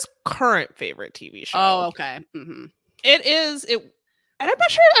not his current favorite TV show. Oh, okay. It is. And I'm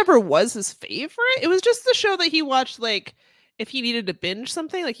not sure it ever was his favorite. It was just the show that he watched, like, if he needed to binge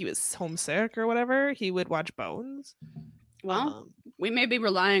something, like he was homesick or whatever, he would watch Bones. Well, we may be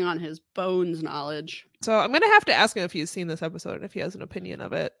relying on his Bones knowledge. So I'm going to have to ask him if he's seen this episode and if he has an opinion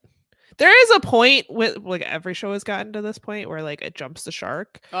of it. There is a point with, like, every show has gotten to this point where, like, it jumps the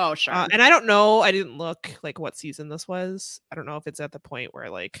shark. Oh, sure. And I don't know. I didn't look, like, what season this was. I don't know if it's at the point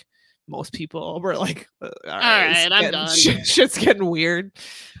where, like, most people were like, all right, I'm done. Shit's getting weird.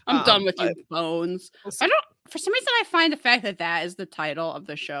 I'm done with you, Bones. I don't, for some reason, I find the fact that is the title of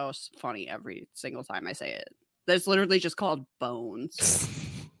the show funny every single time I say it. That's literally just called Bones.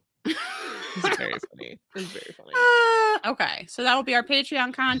 It's very funny. It's very funny. Okay, so that'll be our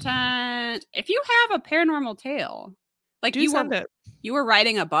Patreon content. If you have a paranormal tale, like you were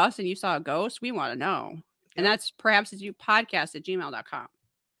riding a bus and you saw a ghost, we want to know. And that's perhaps as you podcast@gmail.com.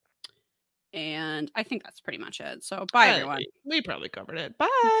 And I think that's pretty much it. So bye, everyone. We probably covered it.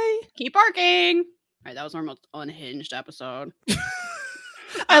 Bye. Keep barking. All right, that was our most unhinged episode.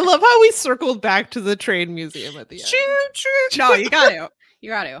 I love how we circled back to the train museum at the end. Choo choo. No, you got to. You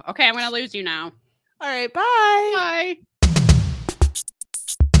got to. Okay, I'm going to lose you now. All right, bye. Bye.